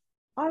know,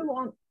 I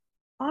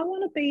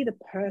want to be the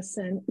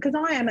person, because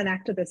I am an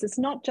activist. It's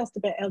not just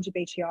about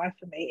LGBTI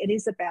for me. It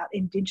is about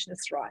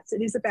Indigenous rights.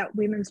 It is about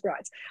women's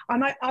rights.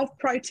 I've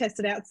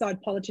protested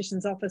outside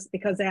politicians' office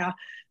because our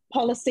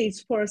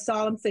policies for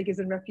asylum seekers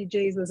and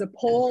refugees was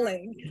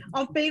appalling.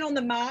 I've been on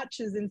the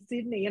marches in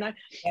Sydney, and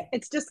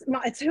it's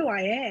who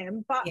I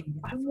am. But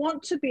I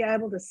want to be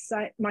able to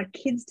say, my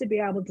kids to be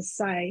able to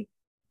say,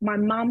 my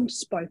mum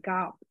spoke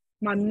up.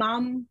 My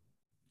mum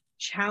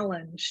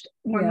challenged.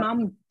 My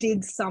mum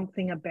did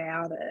something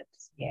about it.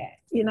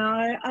 You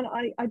know, and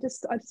I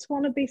just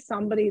want to be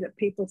somebody that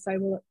people say,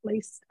 well, at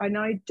least I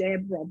know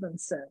Deb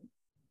Robinson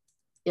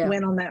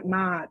went on that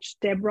march.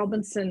 Deb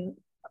Robinson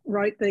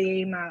wrote the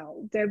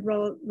email. Deb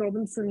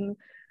Robinson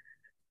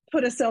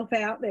put herself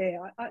out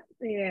there. I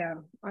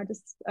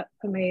just,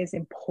 for me, is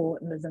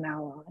important as an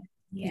ally.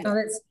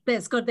 So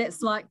that's good.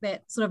 That's like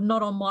that sort of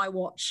not on my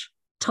watch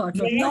type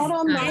of not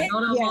on my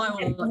watch.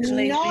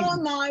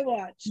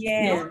 Not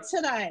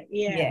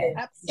today.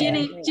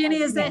 Absolutely.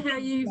 Jenny, is that how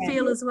you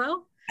feel as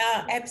well?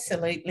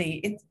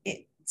 Absolutely.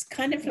 It's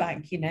kind of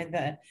like,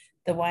 the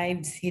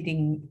waves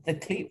hitting the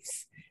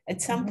cliffs.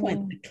 At some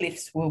point, the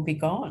cliffs will be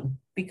gone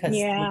because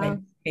the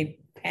waves keep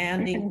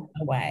pounding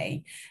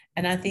away.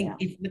 And I think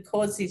if the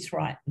cause is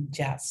right and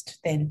just,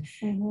 then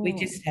we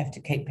just have to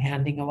keep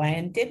pounding away.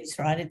 And Deb's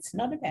right, it's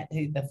not about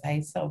who the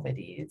face of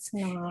it is.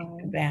 No.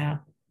 It's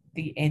about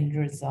the end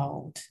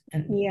result.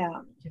 And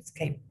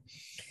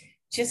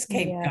just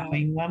keep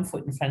going, one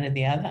foot in front of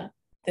the other.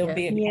 There'll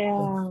be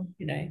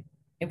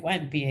it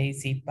won't be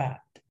easy,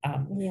 but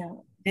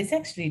there's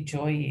actually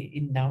joy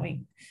in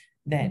knowing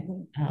that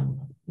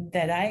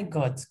that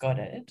God's got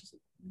it.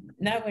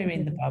 Nowhere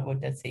in the Bible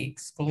does he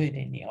exclude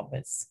any of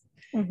us.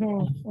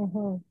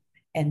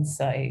 And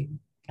so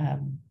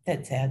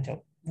that's our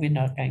job. We're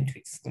not going to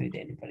exclude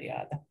anybody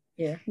either.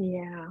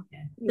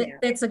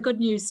 That's a good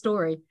news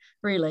story,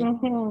 really.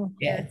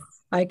 Yes.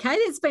 Okay,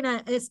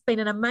 it's been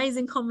an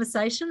amazing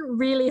conversation.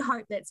 Really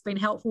hope that's been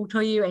helpful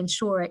to you, and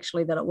sure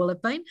actually that it will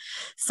have been.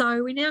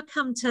 So we now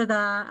come to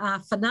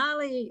the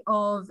finale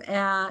of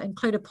our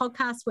included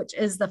podcast, which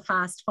is the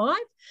Fast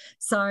Five.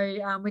 So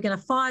we're going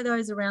to fire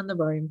those around the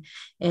room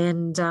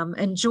and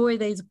enjoy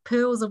these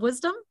pearls of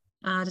wisdom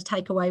to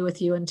take away with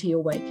you into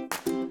your week.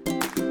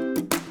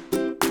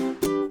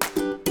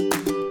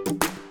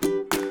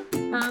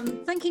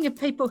 Thinking of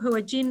people who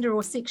are gender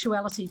or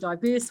sexuality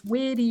diverse,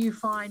 where do you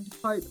find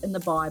hope in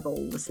the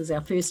Bible? This is our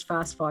first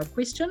Fast Five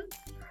question.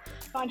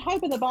 Find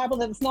hope in the Bible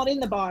that it's not in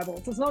the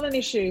Bible. So it's not an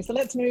issue. So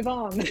let's move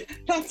on.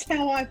 That's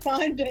how I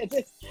find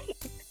it.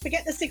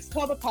 Forget the 6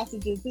 clobber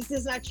passages. This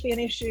isn't actually an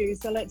issue.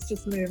 So let's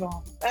just move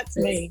on. That's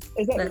me.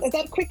 Is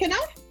that quick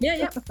enough?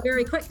 Yeah,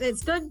 very quick.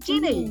 That's good.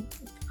 Jenny,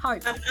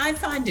 hope. I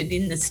find it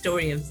in the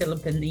story of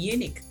Philip and the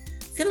eunuch.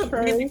 Philip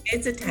never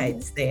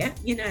hesitates there.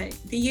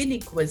 The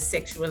eunuch was a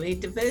sexually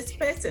diverse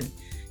person.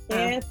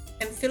 Yes.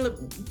 And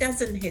Philip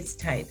doesn't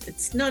hesitate.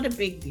 It's not a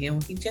big deal.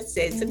 He just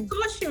says, of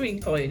course you're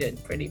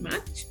included, pretty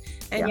much,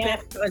 and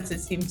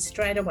baptizes him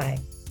straight away.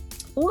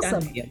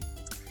 Awesome.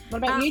 What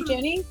about you,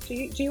 Jenny?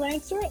 Do you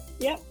answer it?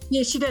 Yep.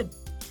 Yeah, she did.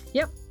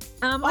 Yep.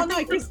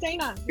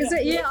 Christina.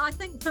 I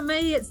think for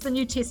me it's the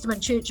New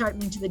Testament church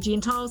opening to the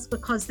Gentiles,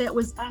 because that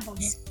was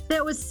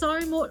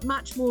so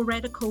much more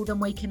radical than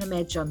we can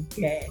imagine.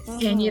 Yes.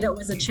 And yet it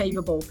was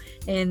achievable.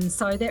 And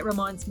so that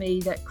reminds me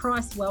that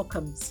Christ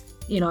welcomes,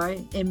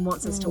 and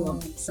wants us to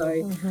welcome.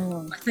 So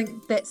I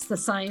think that's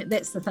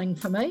the thing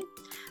for me.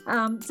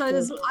 So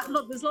there's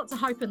lots of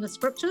hope in the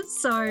scriptures.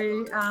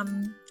 So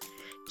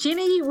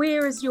Jenny,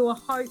 where is your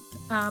hope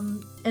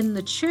in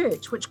the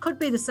church, which could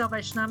be the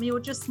Salvation Army or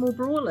just more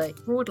broadly?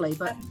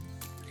 But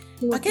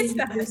I guess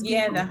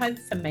the hope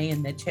for me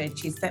in the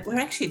church is that we're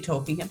actually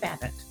talking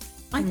about it.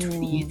 Like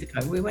 20 years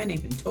ago, we weren't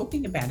even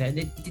talking about it.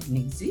 It didn't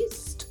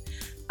exist.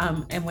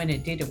 And when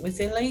it did, it was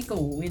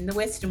illegal. In the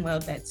Western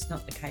world, that's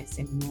not the case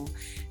anymore.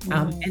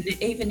 And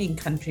even in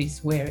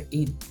countries where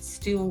it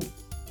still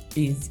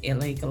is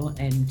illegal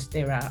and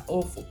there are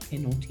awful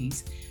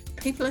penalties,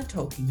 people are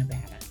talking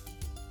about it.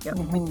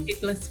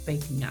 People are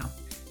speaking up.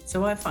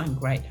 So I find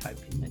great hope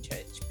in the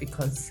church,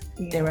 because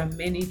there are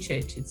many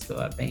churches who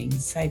are being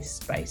safe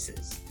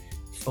spaces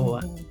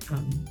for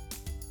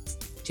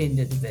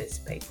gender diverse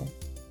people.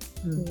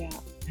 And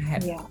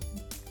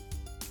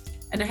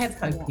I have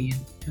hope here.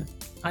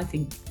 I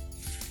think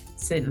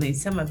certainly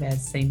some of our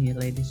senior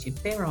leadership,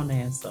 they're on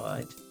our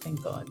side,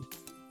 thank God.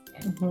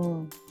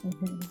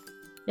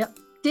 Yep.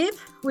 Deb,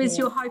 where's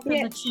your hope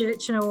in the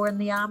church or in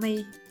the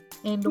army?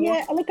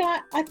 Look,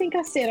 I think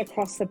I see it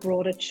across the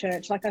broader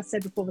church, like I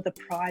said before with the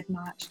Pride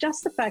March,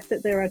 just the fact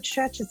that there are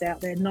churches out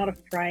there not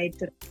afraid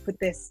to put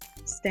their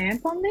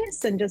stamp on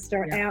this and just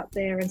are out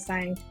there and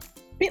saying, a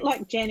bit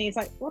like Jenny, it's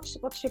like, what's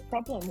your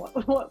problem?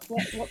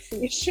 What's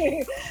the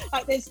issue?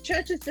 Like, there's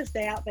churches just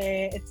out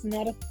there. It's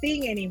not a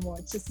thing anymore.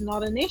 It's just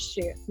not an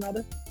issue. It's not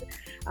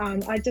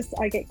I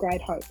get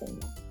great hope in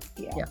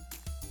that.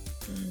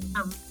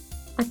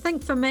 I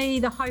think for me,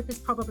 the hope is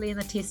probably in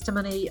the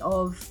testimony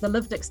of the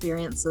lived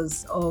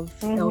experiences of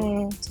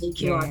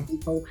LGBTQI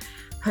people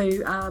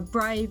who are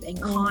brave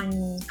and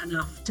kind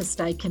enough to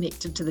stay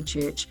connected to the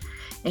church,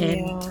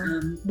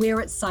 and where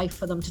it's safe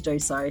for them to do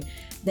so.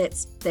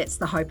 That's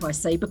the hope I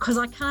see, because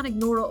I can't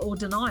ignore it or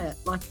deny it.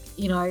 Like,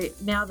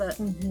 now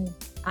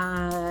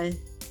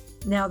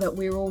that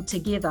we're all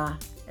together,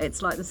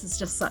 it's like this is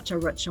just such a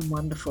rich and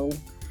wonderful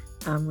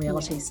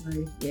reality.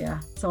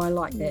 So I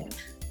like that.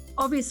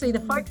 Obviously, the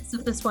focus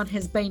of this one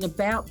has been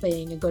about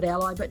being a good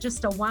ally, but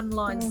just a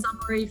one-line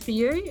summary for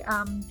you.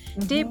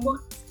 Deb,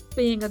 what does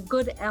being a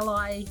good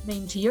ally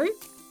mean to you?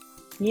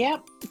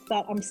 Yep,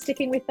 but I'm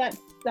sticking with that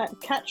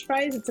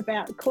catchphrase. It's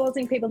about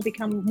causing people to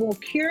become more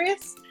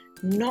curious,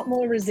 not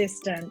more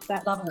resistant.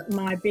 That's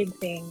my big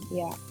thing.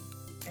 Yeah,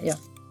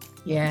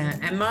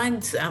 and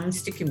I'm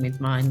sticking with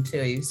mine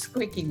too.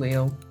 Squeaky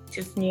wheel,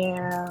 just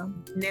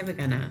never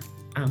gonna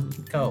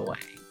go away.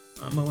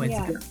 I'm always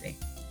gonna be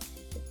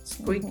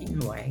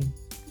squeaking away.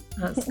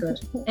 That's good.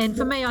 And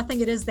for me, I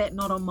think it is that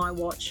not on my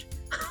watch.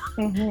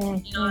 When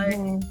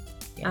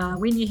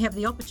you have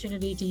the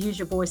opportunity to use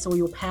your voice or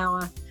your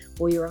power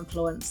or your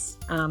influence,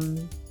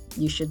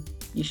 you should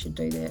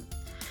do that.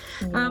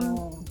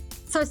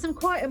 So some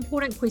quite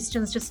important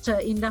questions just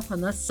to end up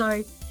on this.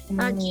 So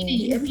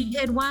Jenny, if you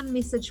had one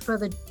message for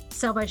the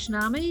Salvation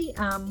Army,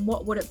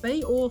 what would it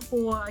be? Or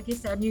for, I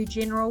guess, our new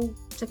general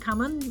to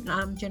come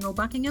in, General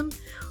Buckingham,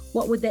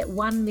 what would that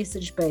one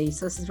message be?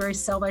 So this is very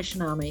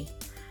Salvation Army.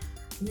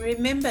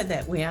 Remember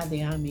that we are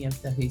the army of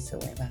the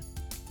whosoever.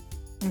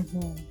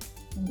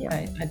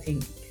 Yeah. I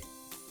think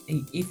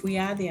if we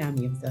are the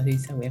army of the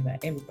whosoever,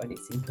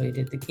 everybody's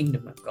included. The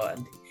kingdom of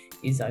God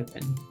is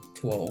open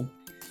to all.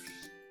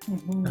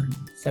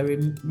 So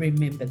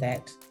remember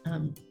that.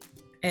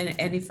 And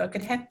if I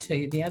could have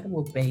two, the other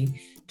will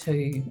be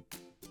to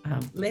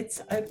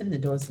let's open the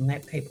doors and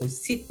let people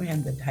sit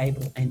around the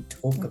table and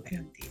talk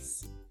about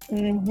this.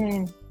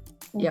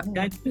 Yeah.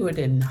 Don't do it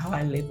in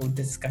high-level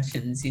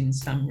discussions in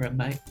some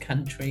remote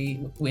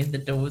country where the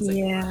doors are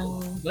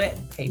closed.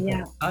 Let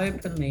people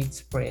openly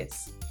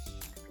express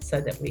so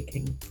that we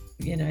can,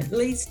 at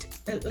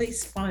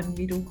least find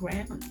middle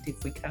ground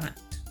if we can't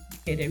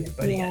get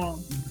everybody out.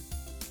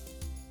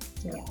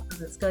 Yeah,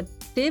 that's good.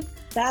 Deb?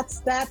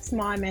 That's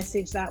my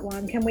message, that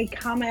one. Can we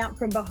come out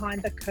from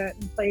behind the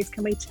curtain, please?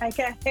 Can we take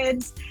our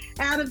heads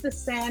out of the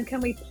sand?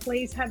 Can we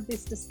please have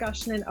this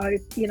discussion and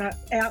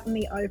out in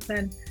the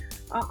open?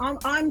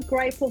 I'm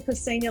grateful for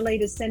senior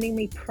leaders sending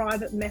me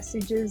private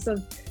messages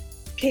of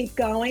keep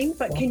going,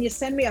 but can you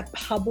send me a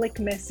public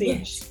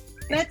message?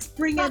 Let's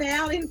bring it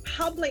out in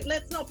public.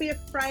 Let's not be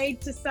afraid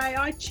to say,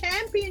 I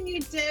champion you,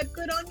 Deb.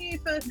 Good on you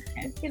for,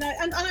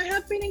 and I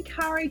have been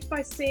encouraged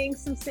by seeing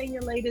some senior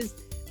leaders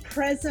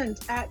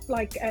present at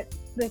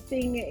the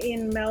thing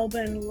in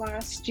Melbourne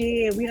last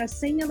year.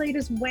 Senior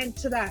leaders went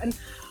to that, and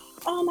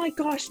oh my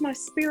gosh, my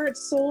spirit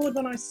soared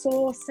when I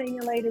saw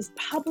senior leaders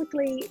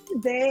publicly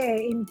there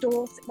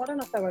endorsing. I don't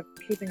know if they were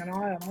keeping an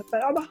eye on it,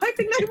 but I'm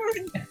hoping they were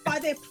by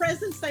their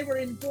presence, they were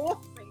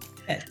endorsing.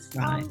 That's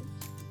right.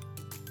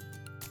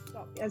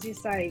 As you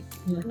say,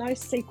 no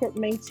secret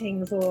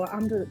meetings or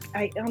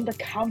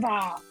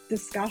undercover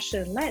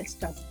discussion. Let's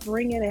just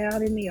bring it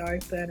out in the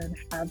open and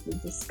have the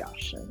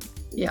discussion.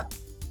 Yeah.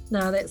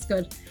 No, that's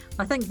good.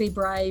 I think be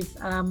brave.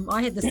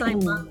 I had the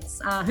same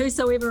once.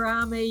 Whosoever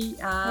army,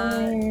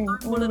 no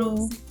more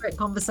little secret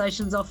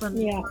conversations often.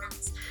 Yeah.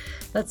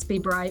 Let's be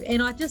brave.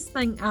 And I just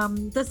think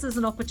this is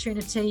an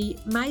opportunity,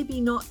 maybe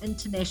not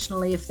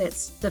internationally if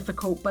that's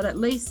difficult, but at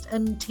least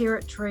in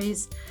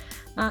territories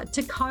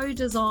to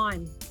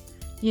co-design,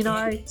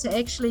 to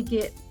actually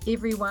get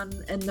everyone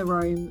in the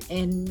room,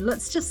 and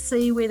let's just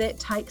see where that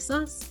takes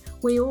us.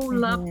 We all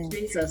love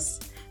Jesus.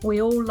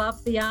 We all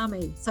love the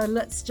army. So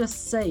let's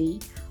just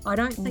see. I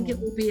don't think it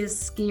will be as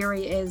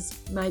scary as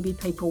maybe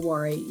people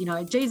worry.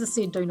 Jesus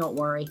said, do not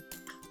worry.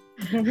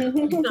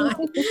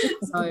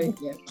 So,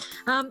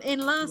 yeah.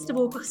 And last of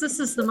all, because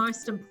this is the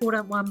most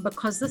important one,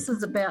 because this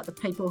is about the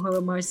people who are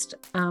most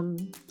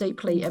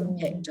deeply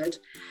impacted.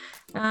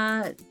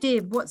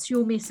 Deb, what's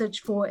your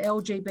message for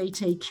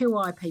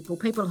LGBTQI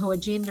people who are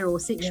gender or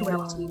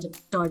sexuality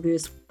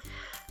diverse?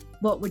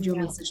 What would your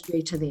message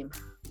be to them?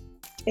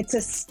 It's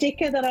a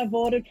sticker that I've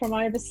ordered from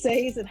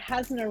overseas. It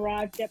hasn't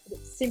arrived yet, but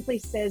it simply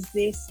says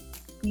this: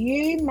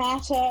 you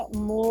matter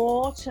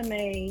more to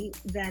me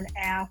than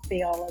our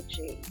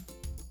theology.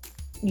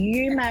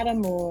 You matter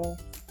more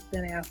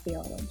than our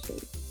theology.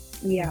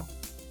 Yeah,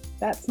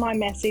 that's my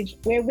message.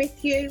 We're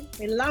with you,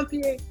 we love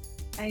you,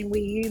 and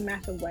you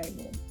matter way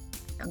more.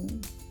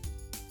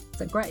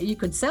 So great, you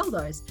could sell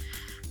those.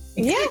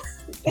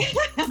 Yes.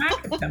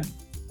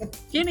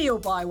 Jenny will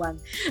buy one.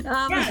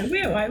 I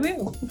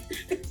will.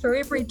 For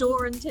every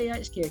door in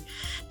THQ.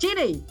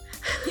 Jenny,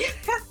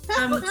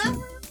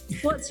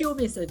 what's your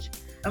message?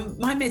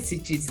 My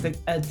message is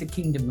that the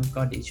kingdom of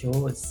God is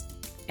yours,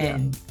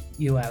 and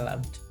you are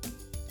loved.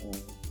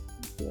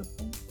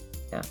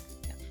 Yeah.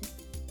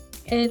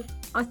 And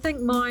I think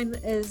mine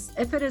is,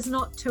 if it is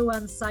not too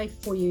unsafe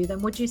for you,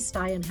 then would you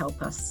stay and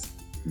help us?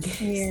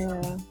 Yes.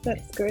 Yeah,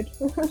 that's good.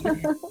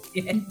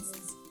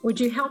 Yes. Would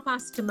you help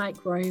us to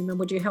make room, and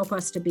would you help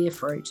us to bear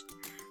fruit?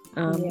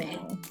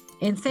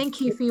 And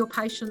thank you for your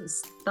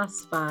patience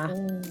thus far.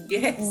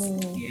 Yes.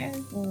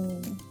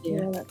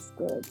 Yeah, that's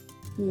good.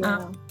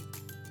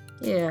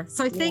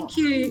 So thank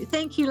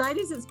you,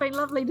 ladies. It's been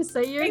lovely to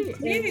see you. Thank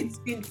you. It's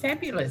been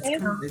fabulous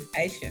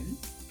conversation.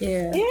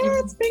 Yeah,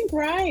 it's been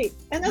great.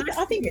 And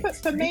I think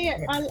for me,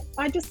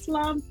 I just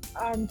love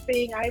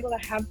being able to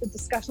have the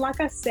discussion.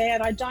 Like I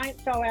said, I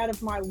don't go out of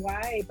my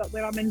way, but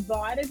when I'm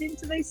invited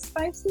into these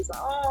spaces,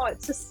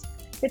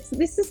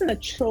 this isn't a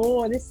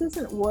chore. This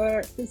isn't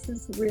work. This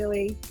is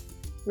really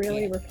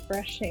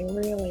refreshing.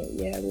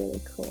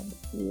 Really cool.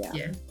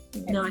 Yeah.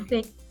 No,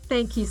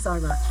 thank you so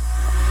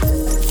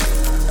much.